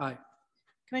will. Aye.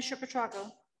 Commissioner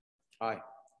Petracco. Aye.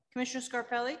 Commissioner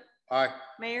Scarpelli. Aye.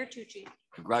 Mayor Tucci.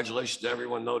 Congratulations to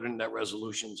everyone noted in that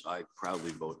resolutions. I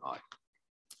proudly vote aye.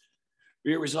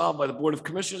 Be it resolved by the Board of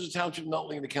Commissioners of the Township of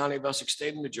Nutley in the County of Essex,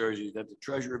 State of New Jersey, that the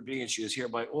treasurer be and she is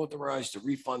hereby authorized to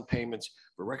refund payments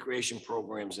for recreation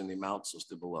programs in the amounts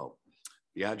listed below.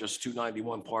 The address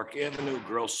 291 Park Avenue,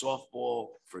 girls softball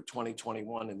for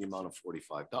 2021 in the amount of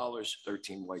 $45,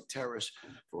 13 White Terrace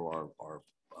for our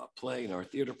play in our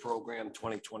theater program,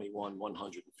 2021,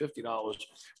 $150,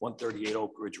 138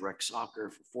 Oak Ridge Rec Soccer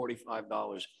for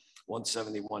 $45,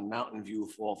 171 Mountain View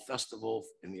Fall Festival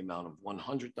in the amount of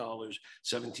 $100,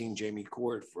 17 Jamie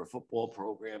Court for a football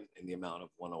program in the amount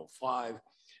of $105,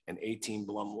 and 18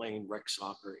 Blum Lane Rec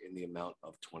Soccer in the amount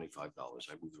of $25.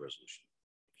 I move the resolution.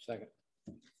 Second.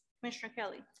 Commissioner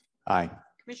Kelly. Aye.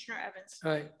 Commissioner Evans.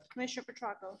 Aye. Commissioner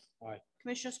Petracco. Aye.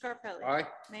 Commissioner Scarpelli. Aye.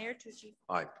 Mayor Tucci.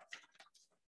 Aye.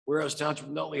 Whereas Township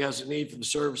of Nutley has a need for the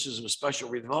services of a special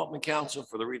redevelopment council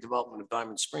for the redevelopment of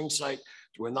Diamond Spring site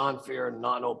through a non-fair and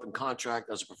non-open contract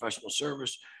as a professional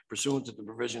service pursuant to the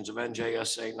provisions of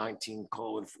NJSA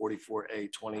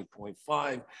 19:44A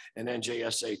 20.5 and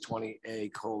NJSA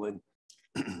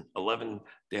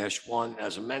 20A:11-1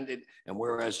 as amended. And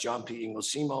whereas John P.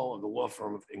 Inglesimo of the law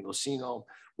firm of Inglesino,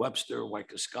 Webster,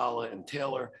 Wyckoskala, and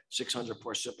Taylor, 600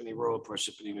 Parsippany Road,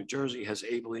 Parsippany, New Jersey, has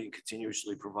ably and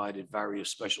continuously provided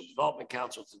various special development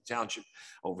councils to the township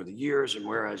over the years. And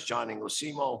whereas John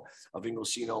Inglesimo of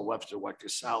Inglesino, Webster,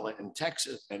 Wyckoskala, and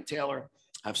Texas, and Taylor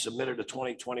have submitted a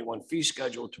 2021 fee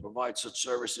schedule to provide such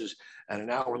services at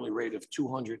an hourly rate of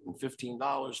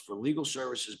 $215 for legal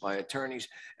services by attorneys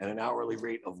and an hourly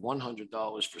rate of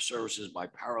 $100 for services by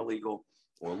paralegal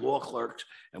or law clerks.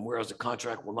 And whereas the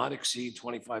contract will not exceed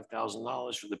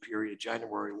 $25,000 for the period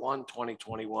January 1,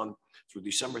 2021 through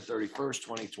December 31st,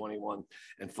 2021,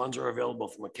 and funds are available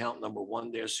from account number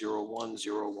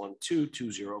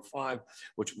 1-01012205,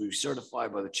 which will be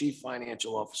certified by the Chief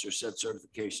Financial Officer. Said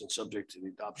certification subject to the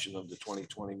adoption of the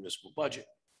 2020 municipal budget.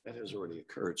 That has already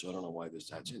occurred, so I don't know why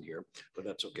that's in here, but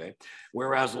that's okay.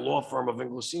 Whereas the law firm of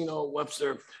Inglesino,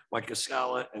 Webster,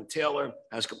 Wyckoskala, and Taylor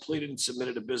has completed and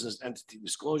submitted a business entity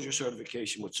disclosure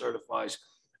certification, which certifies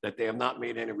that they have not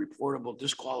made any reportable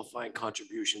disqualifying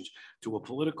contributions to a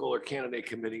political or candidate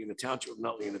committee in the Township of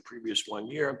Nutley in the previous 1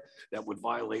 year that would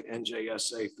violate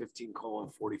NJSA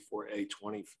 15:44A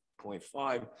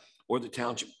 20.5 or the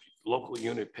Township Local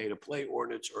Unit Pay to Play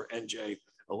Ordinance or NJ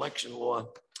election law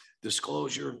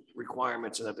disclosure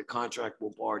requirements, and that the contract will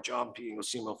bar John P.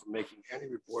 Inglesimo from making any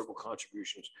reportable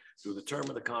contributions through the term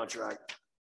of the contract.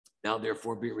 Now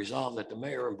therefore be resolved that the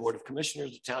mayor and board of commissioners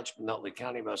of the Township of Nutley,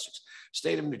 County of Essex,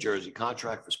 State of New Jersey,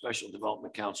 contract for special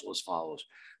development council as follows.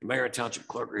 The mayor and township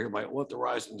clerk are hereby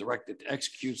authorized and directed to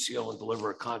execute, seal, and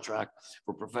deliver a contract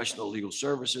for professional legal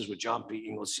services with John P.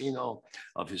 Inglesino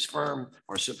of his firm,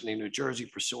 Parsippany, New Jersey,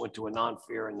 pursuant to a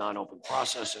non-fair and non-open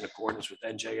process in accordance with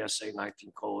NJSA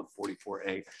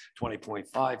 19:44A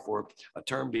 20.5 for a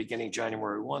term beginning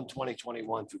January 1,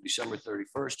 2021 through December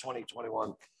 31st,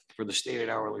 2021, for the stated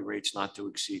hourly rates not to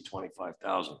exceed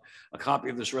 $25,000. A copy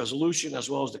of this resolution, as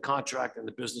well as the contract and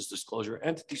the business disclosure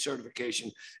entity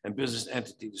certification and business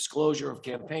entity disclosure of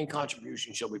campaign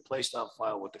contributions, shall be placed on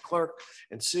file with the clerk.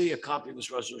 And C, a copy of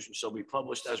this resolution shall be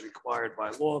published as required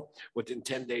by law within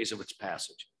 10 days of its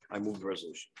passage. I move the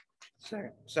resolution.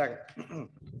 Second.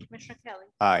 Commissioner Kelly.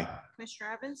 Aye.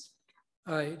 Commissioner Evans.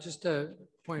 Just a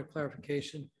point of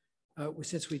clarification.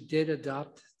 Since we did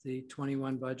adopt the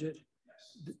 21 budget,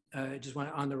 I just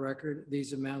want on the record,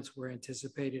 these amounts were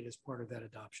anticipated as part of that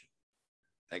adoption.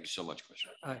 Thank you so much,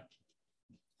 Commissioner. Aye.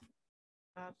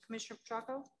 Commissioner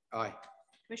Petracco. Aye.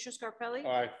 Commissioner Scarpelli.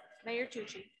 Aye. Mayor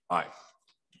Tucci. Aye.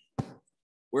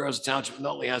 Whereas the Township of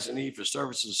Nutley has a need for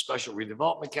services of Special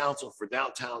Redevelopment Council for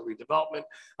downtown redevelopment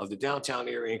of the downtown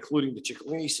area, including the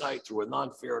Chicalini site, through a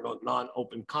non-fair,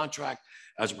 non-open contract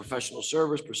as a professional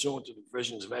service pursuant to the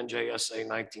provisions of NJSA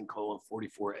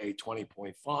 19:44A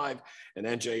 20.5 and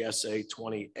NJSA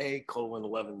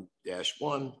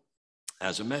 20A:11-1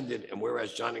 as amended. And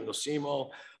whereas John Inglesimo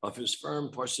of his firm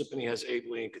Parsippany has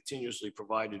ably and continuously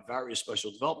provided various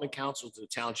special development counsels to the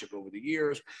township over the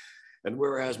years, and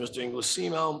whereas Mr.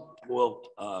 Inglesimo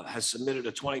has submitted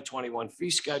a 2021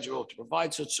 fee schedule to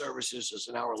provide such services as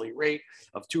an hourly rate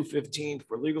of $215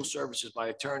 for legal services by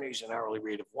attorneys, an hourly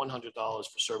rate of $100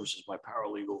 for services by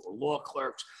paralegal or law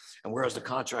clerks. And whereas the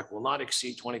contract will not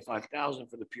exceed $25,000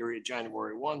 for the period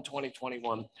January 1,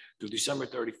 2021 through December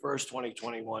 31st,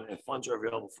 2021, and funds are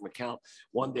available from account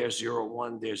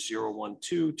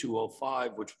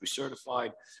 1-01-012-205, which will be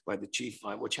certified by the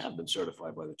which have been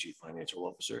certified by the Chief Financial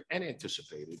Officer and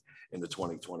anticipated in the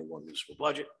 2021 municipal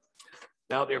budget.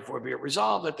 Now, therefore, be it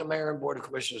resolved that the Mayor and Board of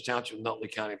Commissioners, Township of Nutley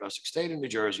County of Essex State of New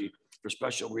Jersey, for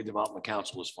Special Redevelopment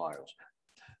Council as follows.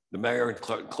 The mayor and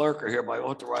clerk are hereby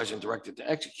authorized and directed to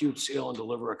execute, seal, and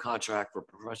deliver a contract for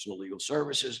professional legal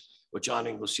services with John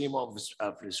Inglesimo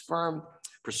of his firm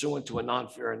pursuant to a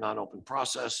non-fair and non-open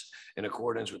process in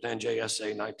accordance with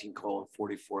NJSA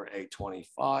 19:44A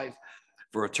 25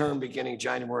 for a term beginning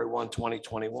January 1,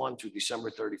 2021 to December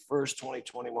 31st,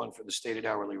 2021 for the stated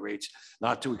hourly rates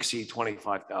not to exceed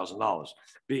 $25,000.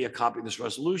 B, a copy of this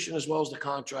resolution as well as the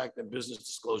contract and business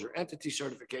disclosure entity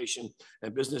certification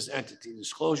and business entity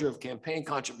disclosure of campaign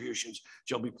contributions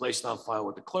shall be placed on file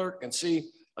with the clerk. And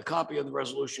C, a copy of the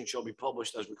resolution shall be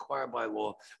published as required by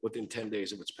law within 10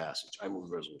 days of its passage. I move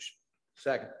the resolution.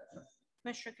 Second.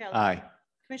 Commissioner Kelly. Aye.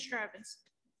 Commissioner Evans.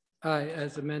 Aye,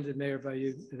 as amended, Mayor, by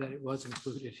you, that it was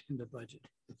included in the budget.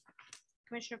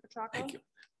 Commissioner Petracco. Thank you.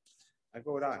 I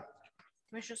vote aye.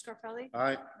 Commissioner Scarpelli.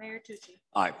 Aye. Mayor Tucci.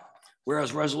 Aye.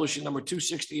 Whereas resolution number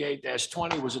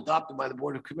 268-20 was adopted by the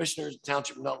Board of Commissioners,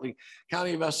 Township of Nutley,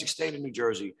 County of Essex, State of New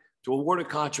Jersey, to award a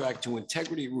contract to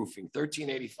Integrity Roofing,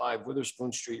 1385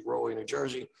 Witherspoon Street, Rowley, New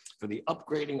Jersey, for the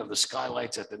upgrading of the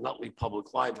skylights at the Nutley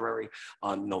Public Library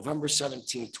on November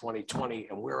 17, 2020.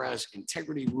 And whereas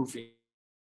Integrity Roofing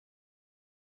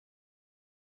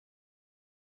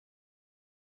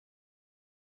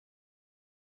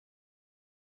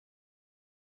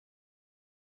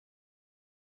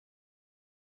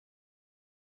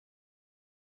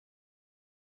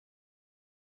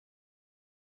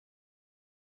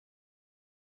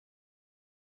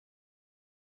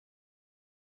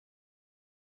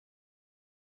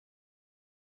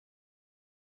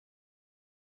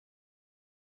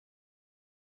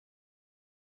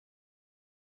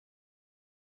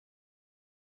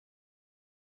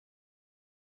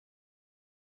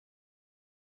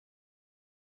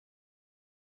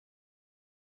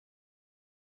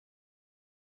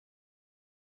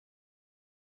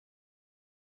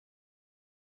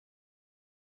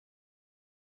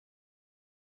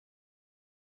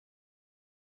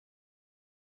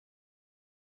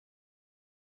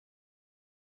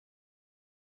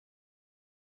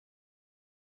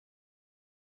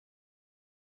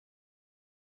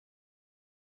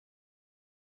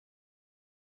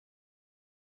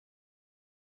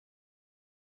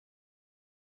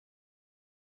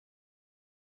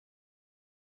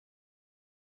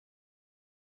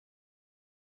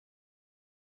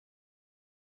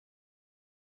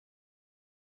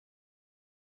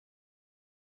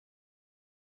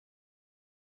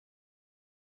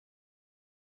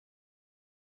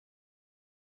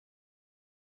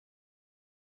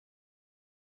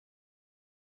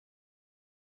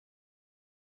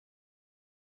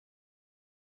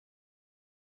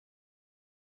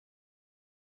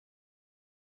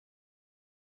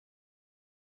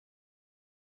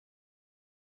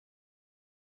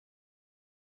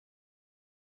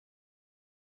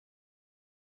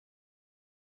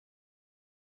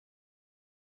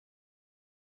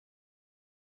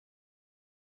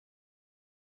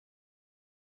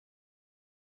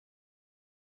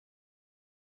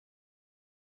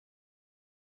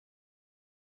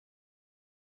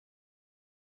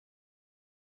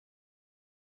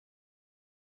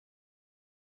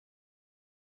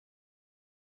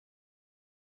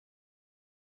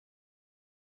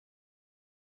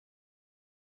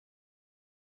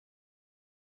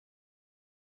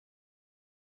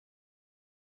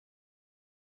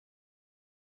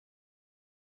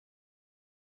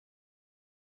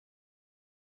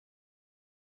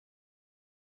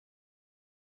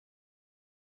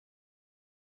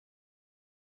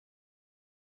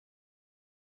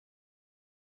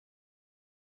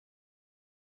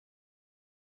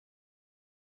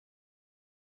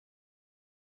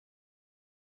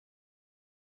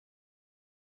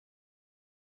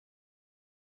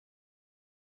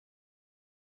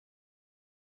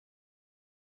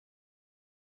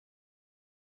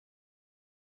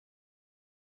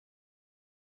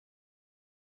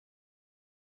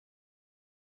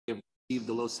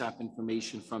the LoSAP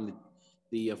information from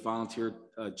the volunteer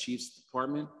chiefs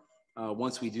department.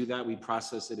 Once we do that, we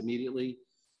process it immediately.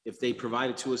 If they provide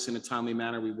it to us in a timely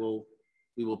manner, we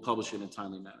will publish it in a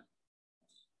timely manner.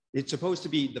 It's supposed to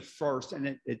be the first,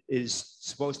 and it is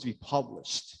supposed to be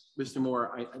published. Mr.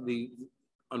 Moore,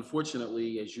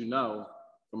 unfortunately, as you know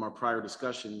from our prior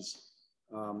discussions,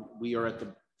 we are at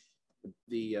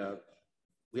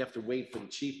we have to wait for the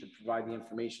chief to provide the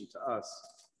information to us,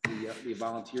 the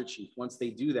volunteer chief. Once they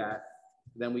do that,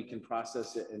 then we can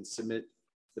process it and submit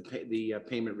the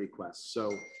payment request. So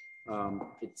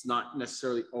it's not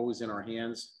necessarily always in our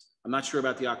hands. I'm not sure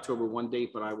about the October 1 date,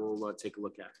 but I will take a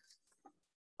look at it.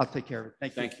 I'll take care of it.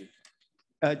 Thank you.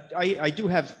 Thank you. I do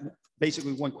have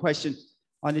basically one question.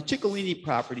 On the Ciccolini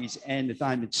properties and the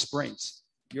Diamond Springs,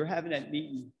 you're having that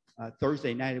meeting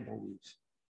Thursday night, I believe.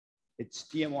 It's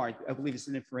DMR. I believe it's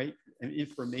an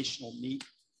informational meet,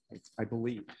 I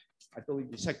believe. I believe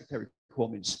the secretary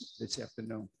called me this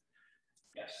afternoon.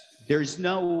 Yes. There's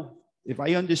no, if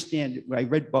I understand, I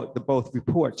read both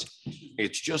reports.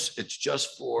 It's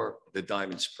just for the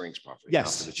Diamond Springs property. Yes,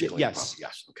 not for the Chickling yes. property.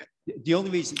 Yes. Okay. The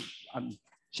only reason I'm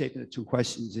shaping the two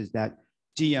questions is that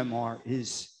DMR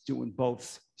is doing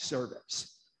both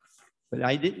surveys. But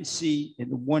I didn't see in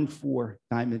the one for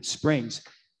Diamond Springs,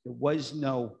 there was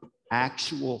no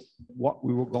actual what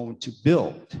we were going to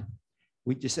build.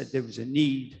 We just said there was a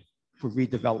need for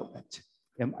redevelopment.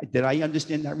 Did I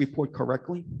understand that report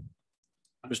correctly?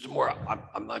 Mr. Moore,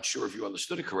 I'm not sure if you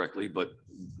understood it correctly, but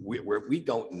we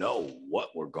don't know what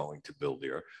we're going to build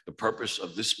there. The purpose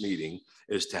of this meeting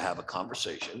is to have a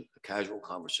conversation, a casual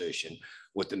conversation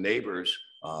with the neighbors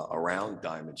around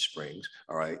Diamond Springs,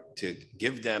 all right, to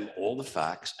give them all the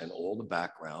facts and all the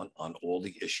background on all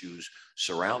the issues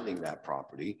surrounding that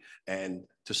property and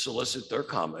to solicit their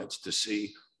comments to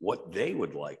see what they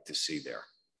would like to see there.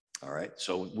 All right,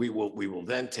 so we will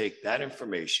then take that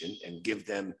information and give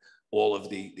them all of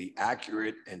the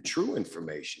accurate and true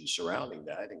information surrounding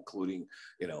that, including,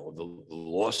 you know, the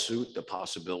lawsuit, the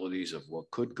possibilities of what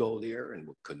could go there and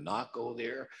what could not go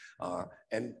there,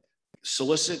 and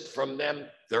solicit from them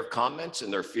their comments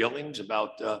and their feelings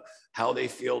about how they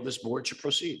feel this board should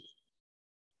proceed.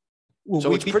 Well,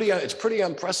 So it's pretty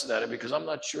unprecedented because I'm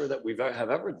not sure that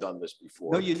have ever done this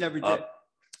before. No, you never did.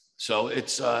 So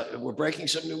it's we're breaking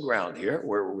some new ground here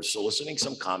where we're soliciting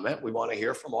some comment. We want to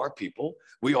hear from our people.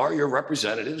 We are your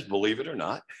representatives, believe it or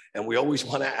not, and we always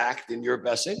want to act in your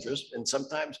best interest. And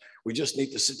sometimes we just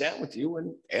need to sit down with you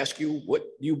and ask you what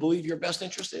you believe your best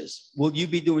interest is. Will you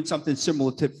be doing something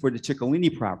similar to for the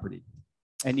Ciccolini property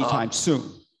anytime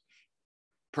soon?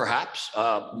 Perhaps,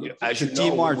 as you The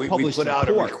know, DMR we published put a out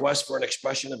a report. request for an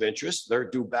expression of interest. They're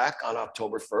due back on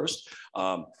October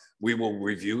 1st. We will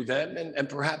review them and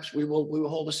perhaps we will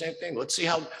hold the same thing. Let's see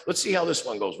how this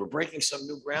one goes. We're breaking some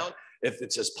new ground. If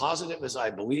it's as positive as I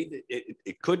believe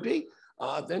it could be,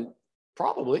 then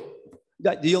probably.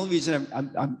 The only reason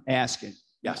I'm asking,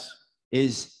 Yes.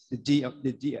 is the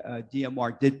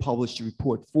DMR did publish a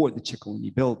report for the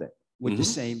Ciccolini building with the Mhm.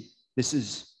 same, this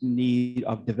is need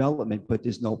of development, but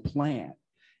there's no plan.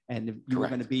 And if you were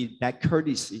going to be that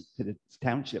courtesy to the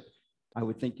township, I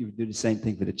would think you would do the same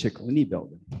thing for the Ciccolini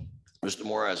building. Mr.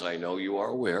 Moore, as I know you are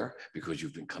aware, because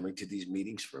you've been coming to these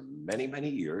meetings for many, many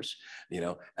years, you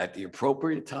know, at the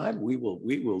appropriate time, we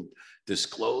will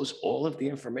disclose all of the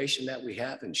information that we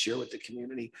have and share with the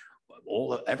community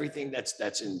everything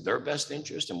that's in their best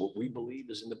interest and what we believe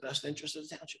is in the best interest of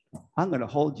the township. I'm going to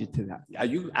hold you to that. Yeah,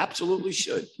 you absolutely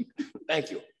should.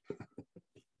 Thank you.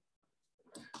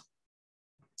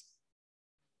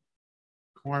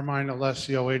 Carmine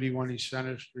Alessio, 81 East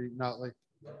Center Street, Nutley.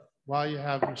 While you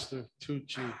have Mr.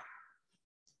 Tucci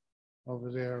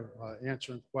over there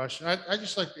answering questions, I'd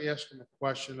just like to ask him a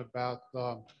question about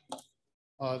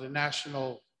the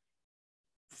National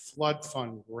Flood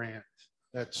Fund grant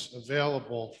that's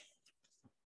available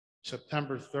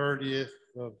September 30th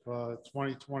of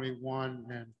 2021,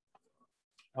 and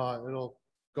it'll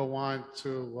go on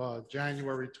to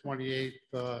January 28th,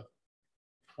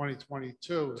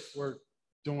 2022. If we're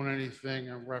doing anything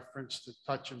in reference to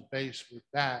touch and base with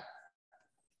that,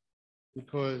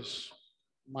 because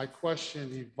my question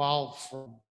evolved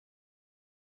from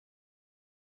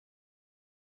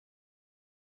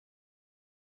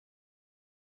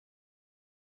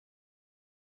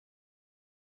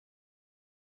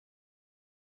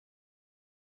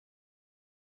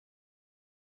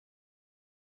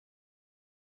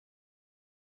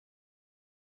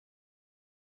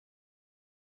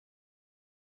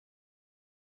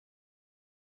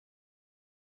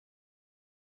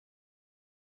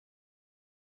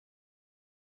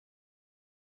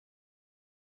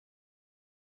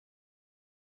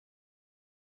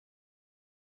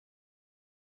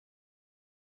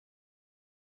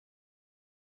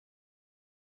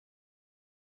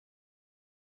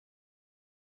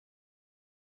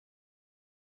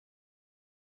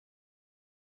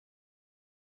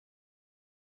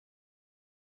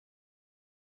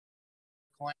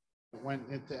went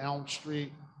into Elm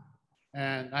Street,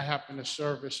 and I happened to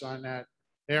service on that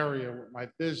area with my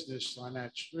business on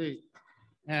that street.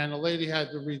 And the lady had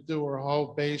to redo her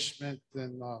whole basement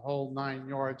and the whole 9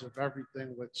 yards of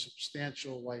everything with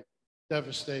substantial, like,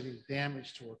 devastating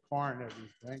damage to her car and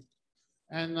everything.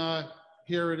 And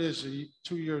here it is,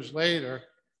 2 years later,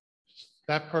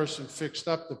 that person fixed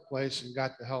up the place and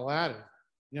got the hell out of it.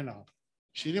 You know,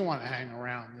 she didn't want to hang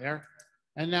around there.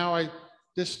 And now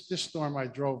this storm I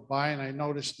drove by and I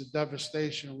noticed the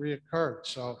devastation reoccurred.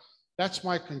 So that's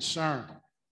my concern.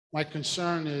 My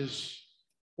concern is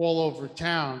all over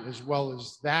town, as well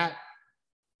as that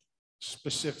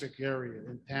specific area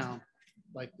in town.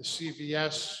 Like the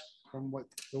CVS, from what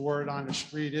the word on the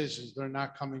street is they're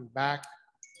not coming back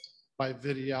by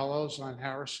Vitiello's on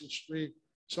Harrison Street.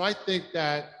 So I think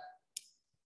that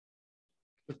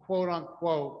the quote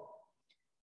unquote,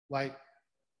 like,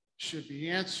 should be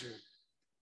answered,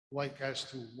 like, as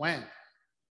to when.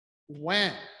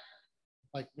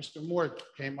 Like Mr. Moore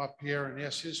came up here and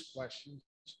asked his questions,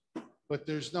 but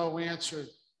there's no answer,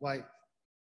 like,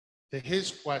 to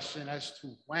his question as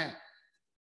to when.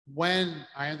 When,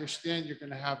 I understand you're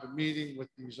going to have a meeting with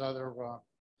these other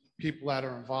people that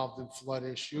are involved in flood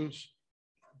issues,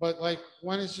 but, like,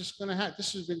 when is this going to happen?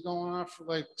 This has been going on for,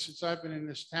 like, since I've been in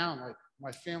this town. Like,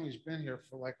 my family's been here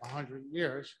for like 100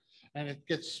 years, and it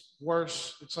gets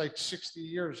worse. It's like 60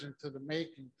 years into the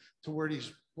making to where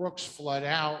these brooks flood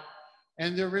out,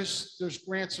 and there's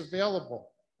grants available.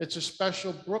 It's a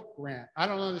special brook grant. I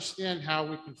don't understand how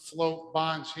we can float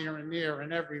bonds here and there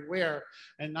and everywhere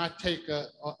and not take a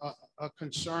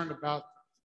concern about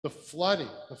the flooding.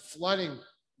 The flooding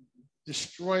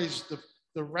destroys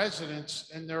the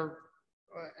residents and their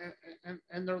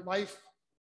life,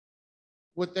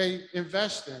 what they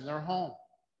invest in, their home.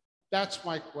 That's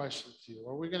my question to you.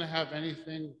 Are we going to have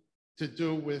anything to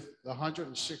do with the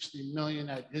 160 million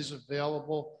that is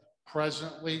available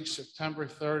presently, September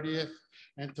 30th,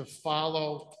 and to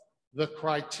follow the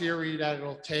criteria that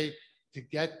it'll take to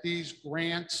get these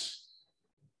grants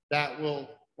that will,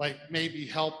 like, maybe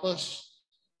help us?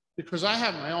 Because I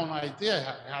have my own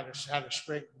idea how to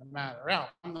straighten the matter out.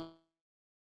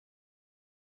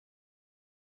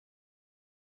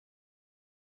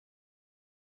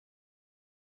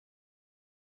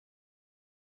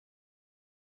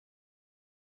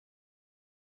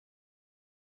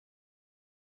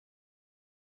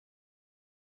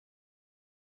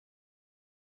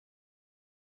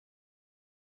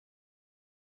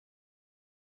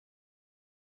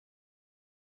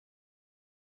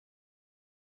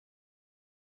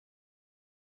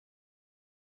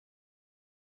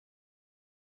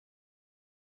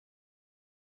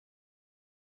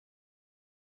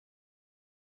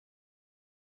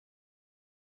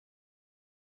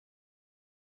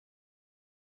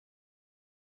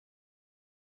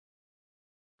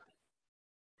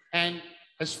 And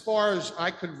as far as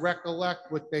I could recollect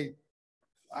what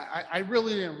I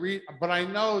really didn't read, but I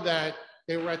know that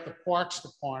they were at the Parks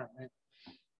Department.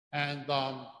 And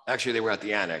Actually, they were at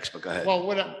the annex, but go ahead. well,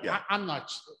 whatever. Yeah. I'm not,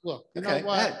 look, you Okay, know go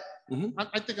what? ahead.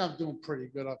 I think I'm doing pretty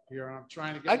good up here, and I'm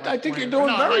trying to get. I think you're point. doing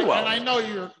No, very well. And I know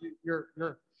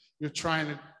you're trying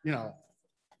to, you know,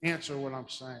 answer what I'm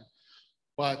saying.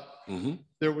 But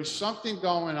there was something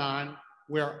going on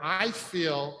where I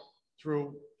feel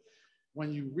through,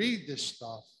 when you read this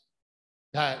stuff,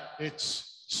 that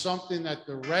it's something that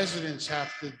the residents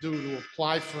have to do to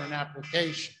apply for an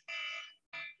application.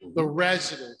 The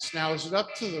residents. Now, is it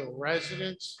up to the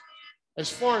residents? As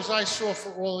far as I saw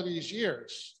for all of these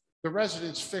years, the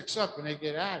residents fix up and they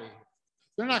get out of here.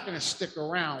 They're not going to stick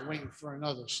around waiting for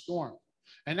another storm.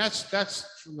 And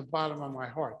that's from the bottom of my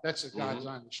heart. That's the God's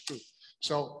honest truth.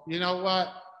 So, you know what?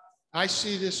 I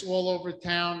see this all over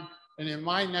town. And in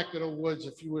my neck of the woods,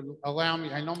 if you would allow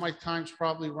me, I know my time's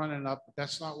probably running up, but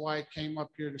that's not why I came up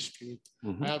here to speak.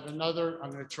 I have another, I'm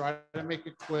going to try to make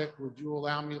it quick. Would you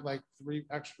allow me like 3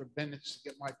 extra minutes to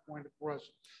get my point across?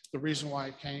 The reason why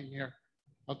I came here.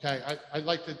 Okay, I'd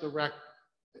like to direct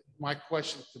my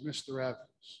question to Mr. Evans.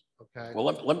 Okay. Well,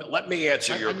 let me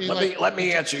answer your, let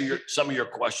me answer some of your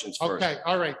questions first. Okay,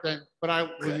 all right then.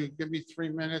 But will you give me 3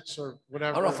 minutes or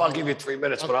whatever? I don't know if I'll give you 3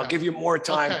 minutes, but I'll give you more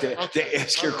time to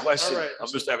ask your question.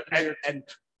 Mr. Evans. And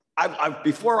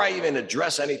before I even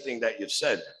address anything that you've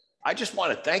said, I just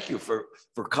want to thank you for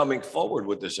coming forward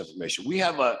with this information. We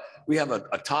have a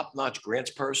top-notch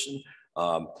grants person.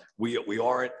 We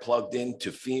aren't plugged into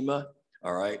FEMA.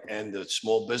 All right, and the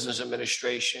Small Business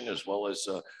Administration, as well as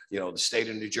the state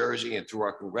of New Jersey, and through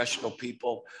our congressional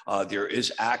people, there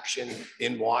is action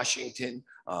in Washington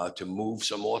to move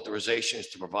some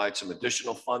authorizations to provide some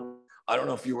additional funds. I don't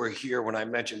know if you were here when I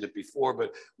mentioned it before,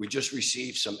 but we just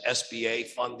received some SBA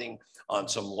funding on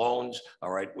some loans,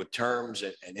 all right, with terms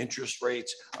and interest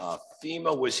rates.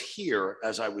 FEMA was here,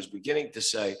 as I was beginning to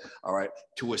say, all right,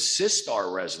 to assist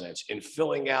our residents in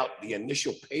filling out the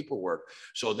initial paperwork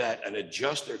so that an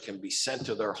adjuster can be sent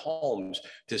to their homes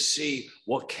to see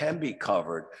what can be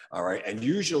covered, all right? And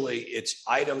usually it's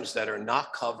items that are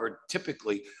not covered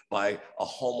typically by a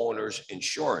homeowner's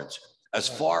insurance. As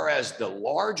far as the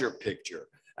larger picture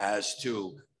as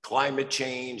to climate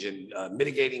change and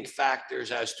mitigating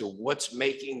factors as to what's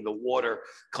making the water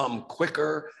come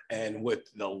quicker and with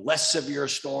the less severe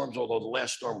storms, although the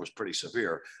last storm was pretty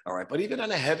severe, all right? But even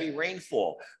on a heavy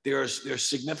rainfall, there's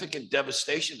significant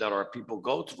devastation that our people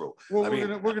go through. Well,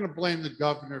 we're gonna blame the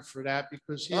governor for that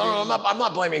because he. No, I'm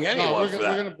not blaming anyone for that.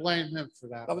 We're gonna blame him for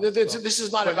that. This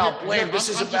is not about blame. This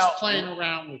is I'm about just playing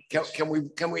around with this.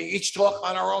 Can we each talk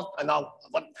on our own? And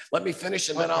let me finish,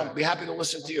 and then I'll be happy to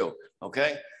listen to you.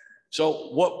 Okay. So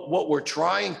what we're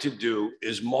trying to do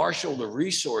is marshal the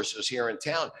resources here in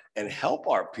town and help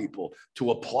our people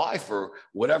to apply for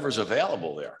whatever's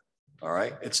available there. All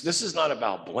right. This is not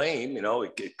about blame. You know,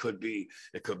 it could be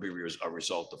a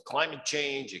result of climate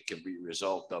change. It could be a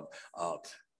result of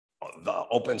the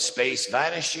open space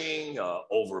vanishing,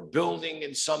 overbuilding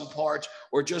in some parts,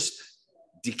 or just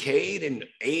decayed and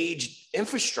aged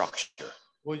infrastructure.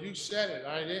 Well, you said it.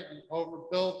 I didn't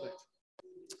overbuild it.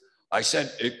 I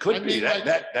said it could be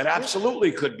that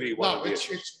absolutely could be one of the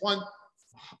issues. It's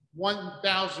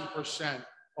 1,000%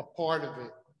 a part of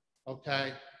it.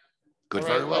 Okay. Could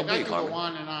very well be. I can go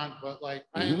on and on, but like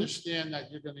I understand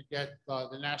that you're going to get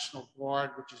the National Guard,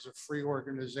 which is a free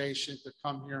organization, to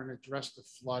come here and address the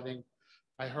flooding.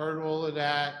 I heard all of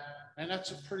that, and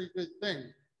that's a pretty good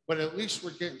thing. But at least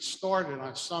we're getting started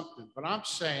on something. But I'm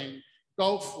saying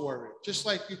go for it, just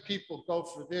like you people go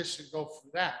for this and go for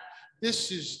that.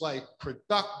 This is like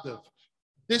productive.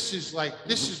 This is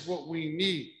what we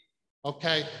need.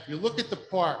 Okay. You look at the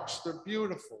parks, they're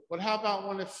beautiful. But how about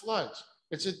when it floods?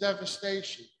 It's a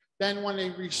devastation. Then when they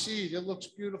recede, it looks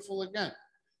beautiful again.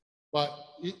 But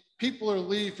people are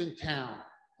leaving town,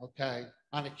 okay,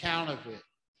 on account of it.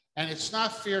 And it's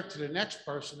not fair to the next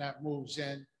person that moves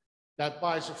in that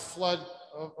buys a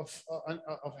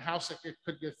house that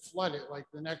could get flooded like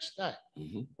the next day.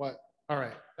 But all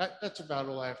right, that's about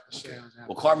all I have to say on that.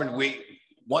 Well, Carmen,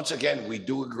 once again, we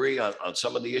do agree on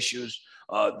some of the issues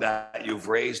that you've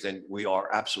raised, and we are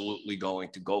absolutely going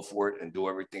to go for it and do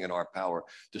everything in our power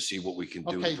to see what we can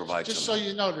do to provide. Just so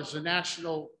you know, there's a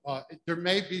national, there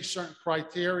may be certain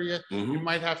criteria. You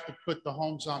might have to put the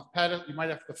homes on pedestal. You might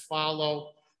have to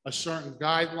follow a certain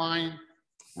guideline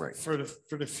for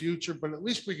the future, but at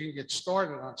least we can get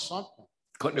started on something.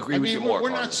 Couldn't agree with you more. We're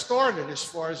not started as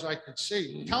far as I could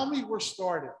see. Tell me we're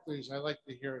started, please. I'd like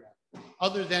to hear that.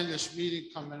 Other than this meeting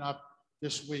coming up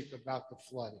this week about the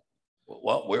flooding.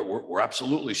 Well, we're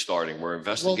absolutely starting. We're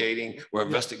investigating. We're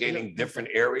investigating different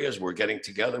areas. We're getting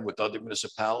together with other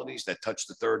municipalities that touch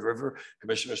the Third River.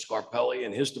 Commissioner Scarpelli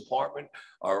and his department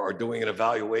are doing an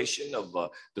evaluation of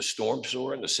the storm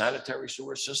sewer and the sanitary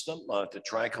sewer system to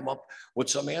try and come up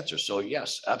with some answers. So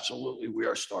yes, absolutely, we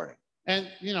are starting. And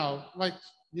you know, like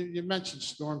you mentioned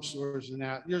storm sewers and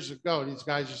that years ago, these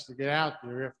guys used to get out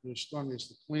there after the storm, they used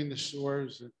to clean the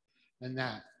sewers and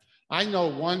that. I know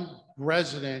one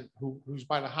resident who's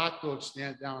by the hot dog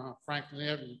stand down on Franklin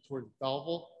Avenue toward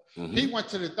Belleville. He went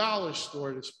to the dollar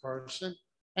store, this person,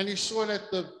 and he saw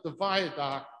that the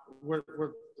viaduct where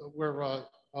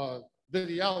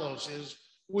Vidiello's is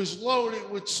was loaded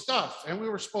with stuff. And we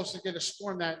were supposed to get a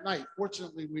storm that night.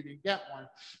 Fortunately, we didn't get one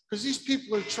because these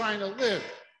people are trying to live.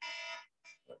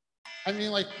 I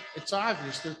mean, like, it's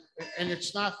obvious, and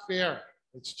it's not fair.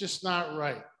 It's just not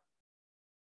right.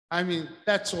 I mean,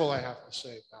 that's all I have to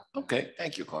say about it. Okay,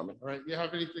 thank you, Carmen. All right, you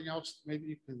have anything else? Maybe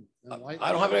you can enlighten.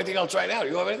 I don't have anything else right now.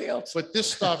 You have anything else? But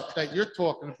this stuff that you're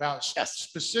talking about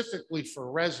specifically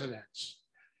for residents.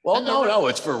 Well, no,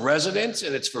 it's for residents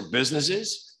and it's for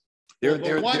businesses.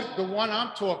 The one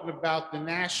I'm talking about, the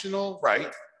national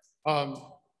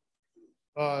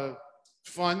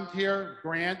fund here,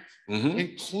 grant,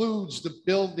 includes the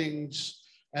buildings,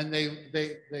 and they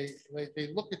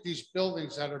look at these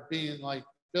buildings that are being like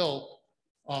built,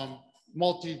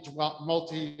 multi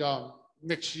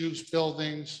mixed use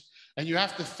buildings, and you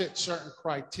have to fit certain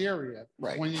criteria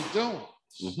when you're doing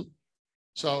it.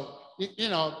 So, you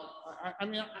know, I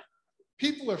mean,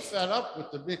 people are fed up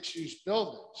with the mixed use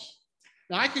buildings.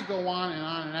 Now, I could go on and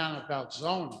on and on about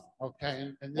zoning,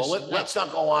 okay? And this, well, let's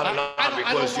not go on and on.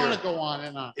 I don't want to go on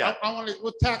and on. Yeah.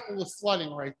 We'll tackle the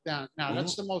flooding right now.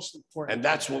 That's the most important. And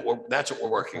that's what we're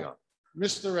working on.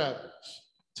 Mr. Evans,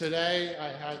 today I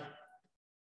had,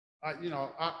 I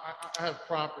have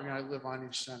property, I live on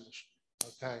East Center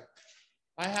Street, okay?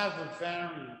 I have a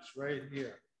variance right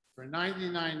here for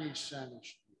 99 East Center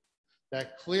Street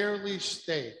that clearly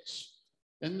states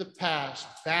in the past,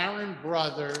 Barron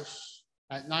Brothers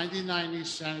at 99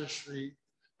 East Center Street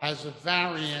has a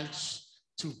variance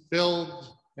to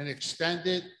build an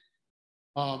extended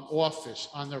office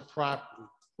on their property,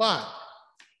 but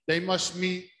they must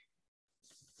meet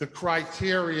the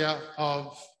criteria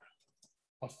of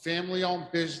a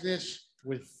family-owned business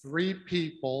with 3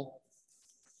 people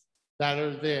that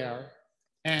are there.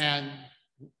 And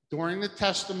during the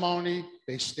testimony,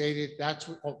 they stated that's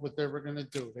what they were gonna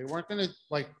do. They weren't gonna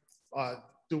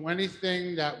do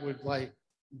anything that would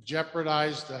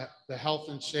jeopardize the health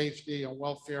and safety and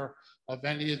welfare of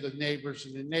any of the neighbors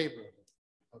in the neighborhood,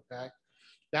 okay?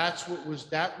 That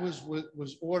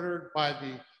was ordered by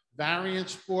the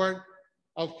variance board.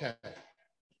 Okay.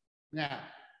 Now,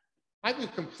 I've been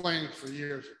complaining for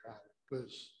years about it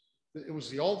because it was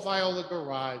the old Viola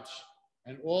garage,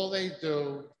 and all they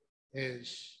do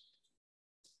is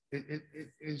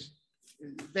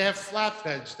they have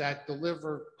flatbeds that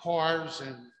deliver cars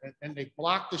and they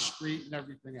block the street and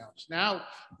everything else. Now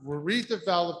we're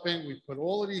redeveloping. We put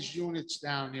all of these units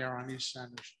down here on East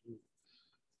Center Street.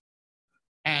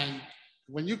 And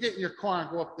when you get in your car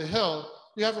and go up the hill,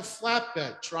 you have a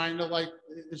flatbed trying to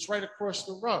it's right across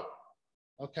the road,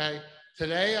 okay?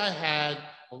 Today I had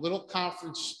a little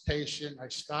confrontation. I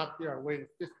stopped there, I waited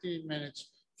 15 minutes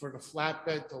for the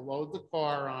flatbed to load the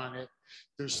car on it.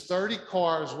 There's 30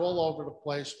 cars all over the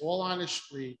place, all on the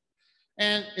street,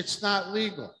 and it's not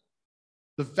legal.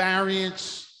 The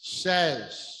variance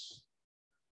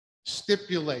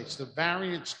stipulates, the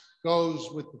variance goes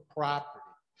with the property.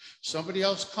 Somebody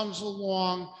else comes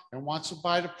along and wants to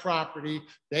buy the property,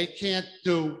 they can't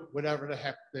do whatever the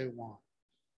heck they want.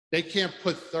 They can't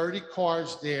put 30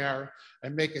 cars there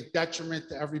and make a detriment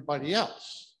to everybody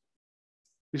else.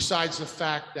 Besides the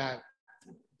fact that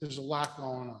there's a lot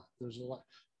going on. There's a lot.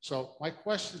 So my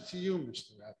question to you,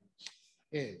 Mr. Evans,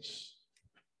 is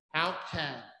how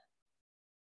can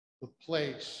the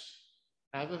place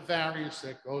have a variance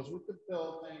that goes with the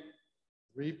building,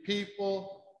 3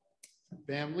 people,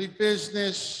 family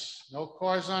business, no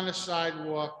cars on the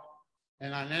sidewalk,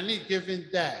 and on any given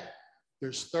day,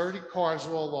 there's 30 cars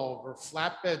all over,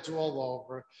 flatbeds all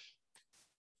over,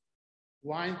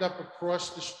 lined up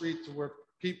across the street to where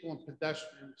people and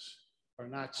pedestrians are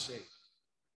not safe.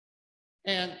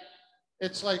 And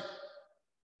it's like,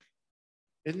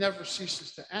 it never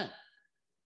ceases to end.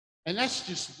 And that's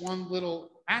just one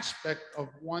little aspect of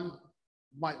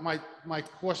my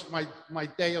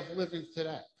day of living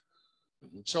today.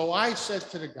 So I said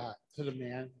to the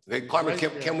man. Hey, Carmen,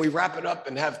 can we wrap it up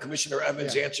and have Commissioner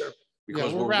Evans answer?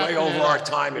 Because we're way wrapping over it our up.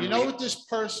 time. And you know what this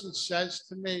person says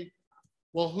to me?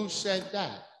 Well, who said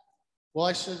that? Well,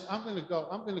 I said, I'm going to go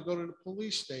to the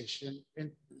police station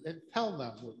and tell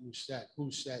them what you said,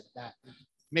 who said that.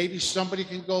 Maybe somebody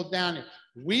can go down there.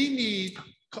 We need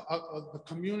the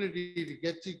community to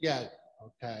get together,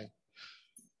 okay?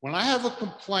 When I have a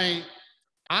complaint,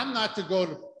 I'm not to go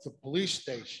to the police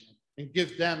station and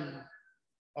give them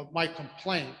my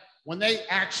complaint when they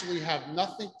actually have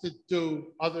nothing to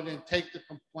do other than take the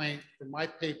complaint from my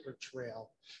paper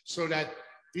trail so that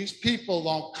these people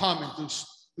don't come and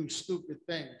do stupid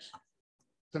things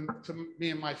to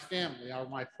me and my family or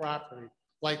my property,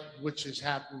 like which has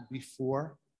happened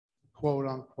before, quote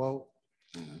unquote,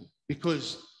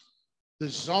 because the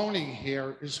zoning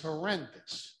here is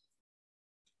horrendous.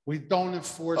 We don't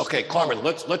enforce. Okay, Carmen,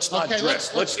 let's not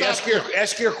dress. Let's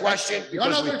ask your question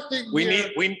because we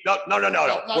need. No. We're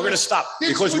going to stop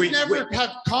because we never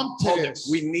have come to this.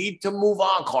 We need to move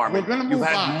on, Carmen. We're going to move on. You've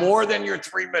had more than your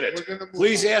 3 minutes.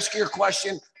 Please ask your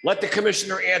question. Let the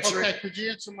commissioner answer it. Okay, could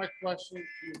you answer my question?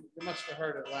 You must have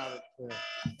heard it loud and clear.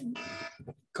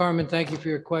 Carmen, thank you for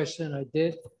your question. I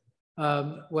did.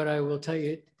 What I will tell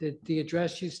you, the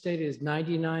address you stated is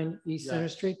 99 East Center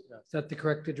Street. Yes. Is that the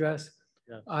correct address?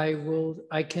 Yes.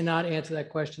 I cannot answer that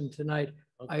question tonight.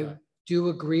 Okay. I do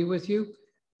agree with you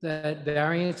that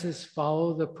variances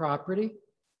follow the property.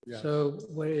 Yes. So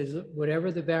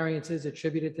whatever the variance is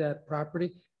attributed to that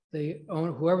property,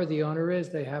 whoever the owner is,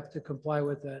 they have to comply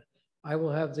with that. I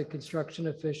will have the construction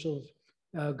officials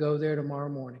go there tomorrow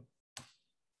morning.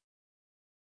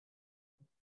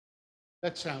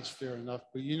 That sounds fair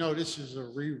enough, but you know, this is a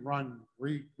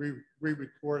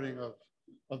re-recording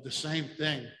of the same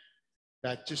thing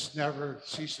that just never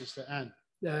ceases to end.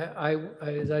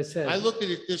 As I said, I look at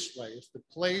it this way: if the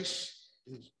place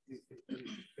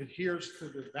adheres to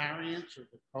the variance or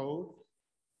the code,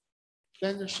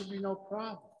 then there should be no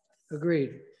problem,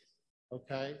 Agreed.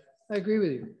 okay? I agree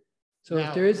with you. So if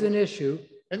Now- there is an issue,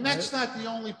 And that's not the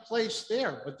only place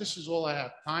there, but this is all I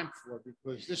have time for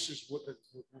because this is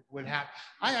what happened.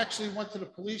 I actually went to the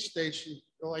police station,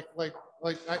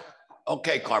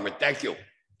 Okay, Carmen, thank you.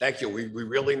 Thank you. We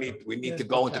really need to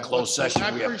go into Okay, closed well, session.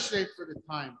 I We have- appreciate for the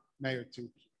time, Mayor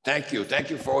Tucci. Thank you. Thank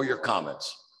you for all your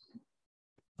comments.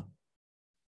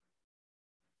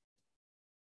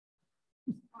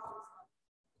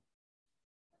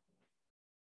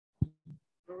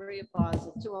 Maria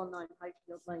Baza, 209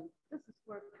 Highfield Lane. This is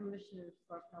for Commissioner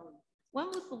Scarpelli. When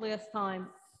was the last time,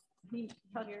 he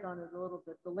touched on it a little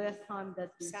bit, the last time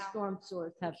that the storm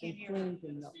sewers have been cleaned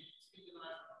in Nutley?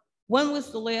 When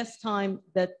was the last time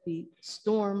that the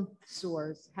storm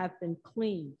sewers have been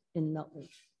cleaned in Nutley?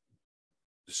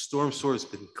 The storm sewer has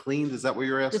been cleaned, is that what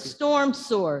you're The asking? storm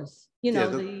sewers, you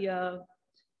know, Yeah,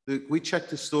 We check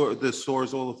the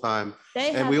sewers all the time, they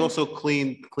and we haven't- also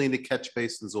clean the catch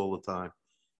basins all the time.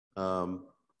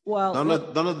 well,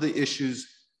 None of the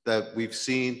issues that we've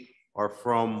seen are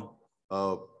from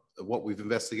what we've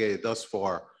investigated thus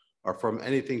far are from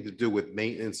anything to do with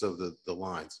maintenance of the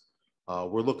lines.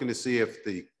 We're looking to see if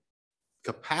the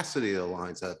capacity of the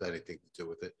lines have anything to do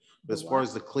with it. But as far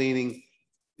as the cleaning,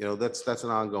 you know, that's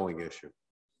an ongoing issue.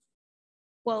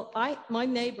 well, my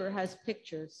neighbor has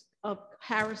pictures of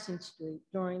Harrison Street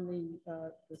during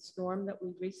the storm that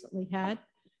we recently had.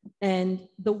 And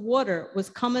the water was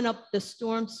coming up the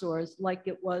storm sewers like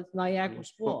it was Niagara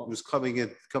It Falls. was coming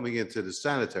into the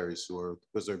sanitary sewer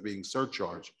because they're being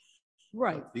surcharged.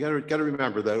 Right, You gotta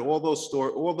remember that all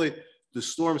the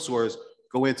storm sewers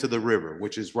go into the river,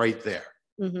 which is right there,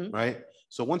 mhm. right?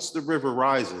 So once the river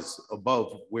rises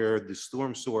above where the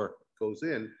storm sewer goes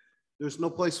in, there's no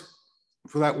place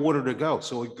for that water to go.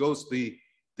 So it goes, the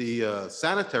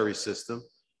sanitary system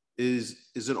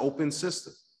is an open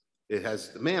system. It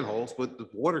has the manholes, but the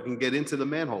water can get into the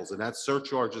manholes, and that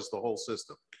surcharges the whole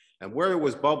system. And where it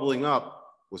was bubbling up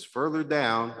was further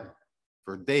down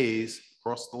for days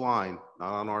across the line,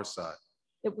 not on our side.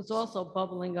 It was also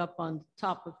bubbling up on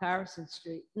top of Harrison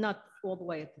Street, not all the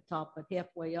way at the top, but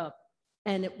halfway up.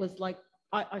 And it was like,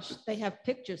 they have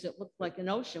pictures, it looked like an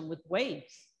ocean with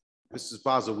waves. Mrs.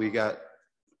 Baza, we got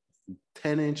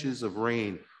 10 inches of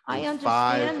rain I in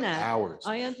understand 5 that. hours.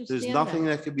 I understand There's nothing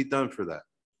that. that could be done for that.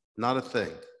 Not a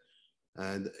thing.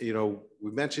 And, you know,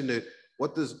 we mentioned it.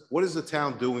 What is the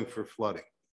town doing for flooding?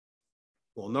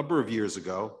 Well, a number of years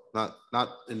ago, not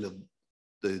in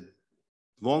the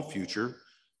long future,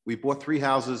 we bought 3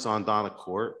 houses on Donna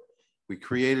Court. We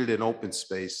created an open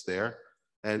space there.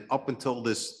 And up until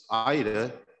this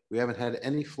Ida, we haven't had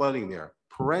any flooding there.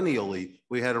 Perennially,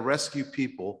 we had to rescue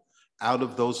people out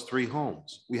of those 3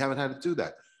 homes. We haven't had to do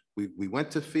that. We went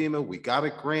to FEMA, we got a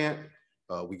grant,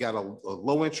 we got a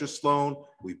low interest loan,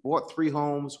 we bought 3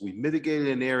 homes, we mitigated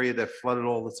an area that flooded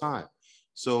all the time.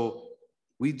 So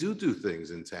we do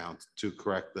things in town to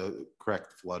correct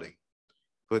flooding.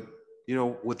 But, you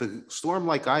know, with a storm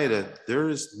like Ida, there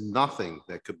is nothing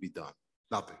that could be done,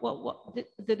 nothing. Well,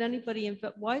 did anybody,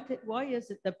 why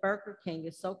is it that Burger King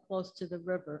is so close to the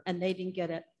river and they didn't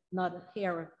get not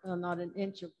an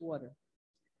inch of water?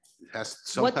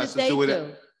 What did they do?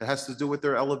 It has to do with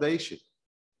their elevation.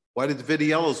 Why did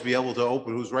Vidiello's be able to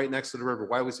open, who's right next to the river?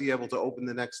 Why was he able to open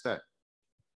the next day?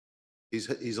 He's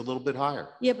a little bit higher.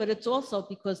 Yeah, but it's also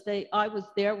because I was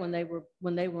there when they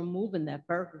were moving that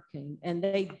Burger King and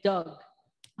they dug,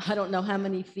 I don't know how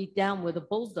many feet down with a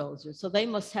bulldozer. So they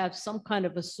must have some kind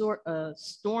of a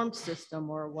storm system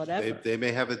or whatever. They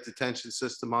may have a detention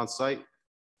system on site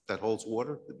that holds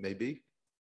water. It may be.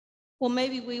 Well,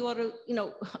 maybe we ought to, you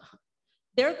know,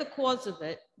 they're the cause of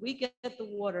it. We get the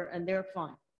water and they're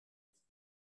fine.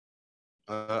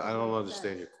 I don't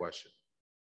understand your question.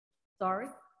 Sorry?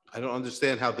 I don't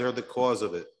understand how they're the cause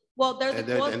of it. Well, they're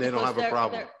the cause and they don't have a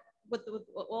problem.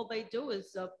 All they do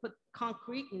is put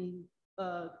concrete and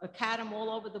a cadam all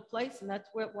over the place, and that's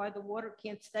why the water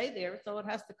can't stay there. So it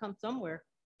has to come somewhere.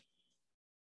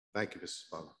 Thank you, Mrs.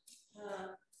 Palmer.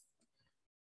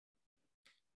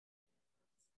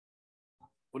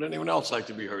 Would anyone else like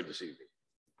to be heard this evening?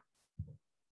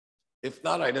 If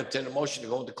not, I'd entertain a motion to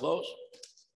go into close.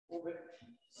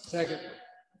 Second.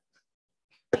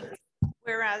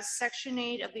 Whereas Section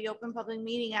 8 of the Open Public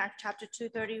Meeting Act, Chapter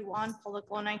 231, Public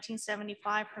Law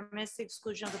 1975 permits the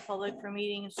exclusion of the public from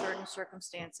meeting in certain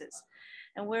circumstances.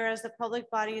 And whereas the public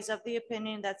body is of the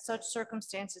opinion that such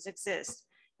circumstances exist.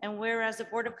 And whereas the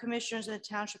Board of Commissioners in the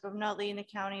Township of Nutley in the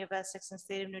County of Essex and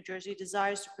State of New Jersey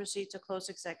desires to proceed to close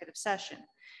executive session.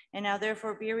 And now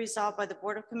therefore be resolved by the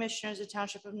Board of Commissioners of the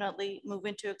Township of Nutley, move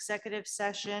into executive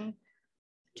session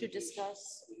to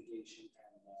discuss litigation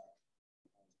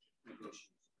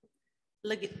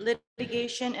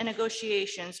litigation and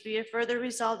negotiations. Be it further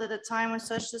resolved that the time when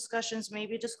such discussions may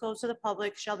be disclosed to the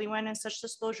public shall be when and such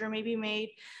disclosure may be made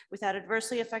without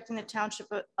adversely affecting the township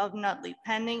of Nutley,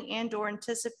 pending and or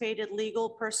anticipated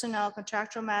legal, personnel,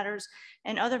 contractual matters,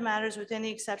 and other matters within the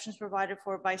exceptions provided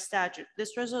for by statute.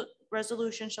 This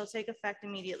resolution shall take effect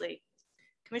immediately.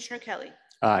 Commissioner Kelly.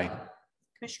 Aye.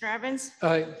 Commissioner Evans.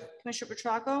 Aye. Commissioner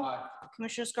Petracco.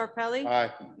 Commissioner Scarpelli.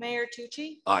 Aye. Mayor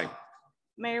Tucci. Aye.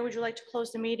 Mayor, would you like to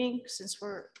close the meeting since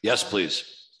we're? Yes,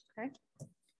 please. Okay.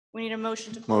 We need a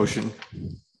motion to. Close. Motion.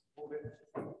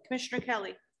 Commissioner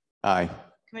Kelly. Aye.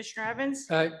 Commissioner Evans.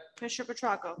 Aye. Commissioner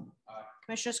Petracco.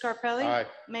 Commissioner Scarpelli. Aye.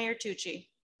 Mayor Tucci.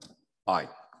 Aye.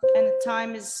 And the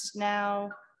time is now,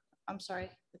 I'm sorry,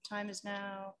 the time is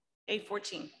now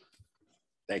 8:14.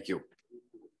 Thank you.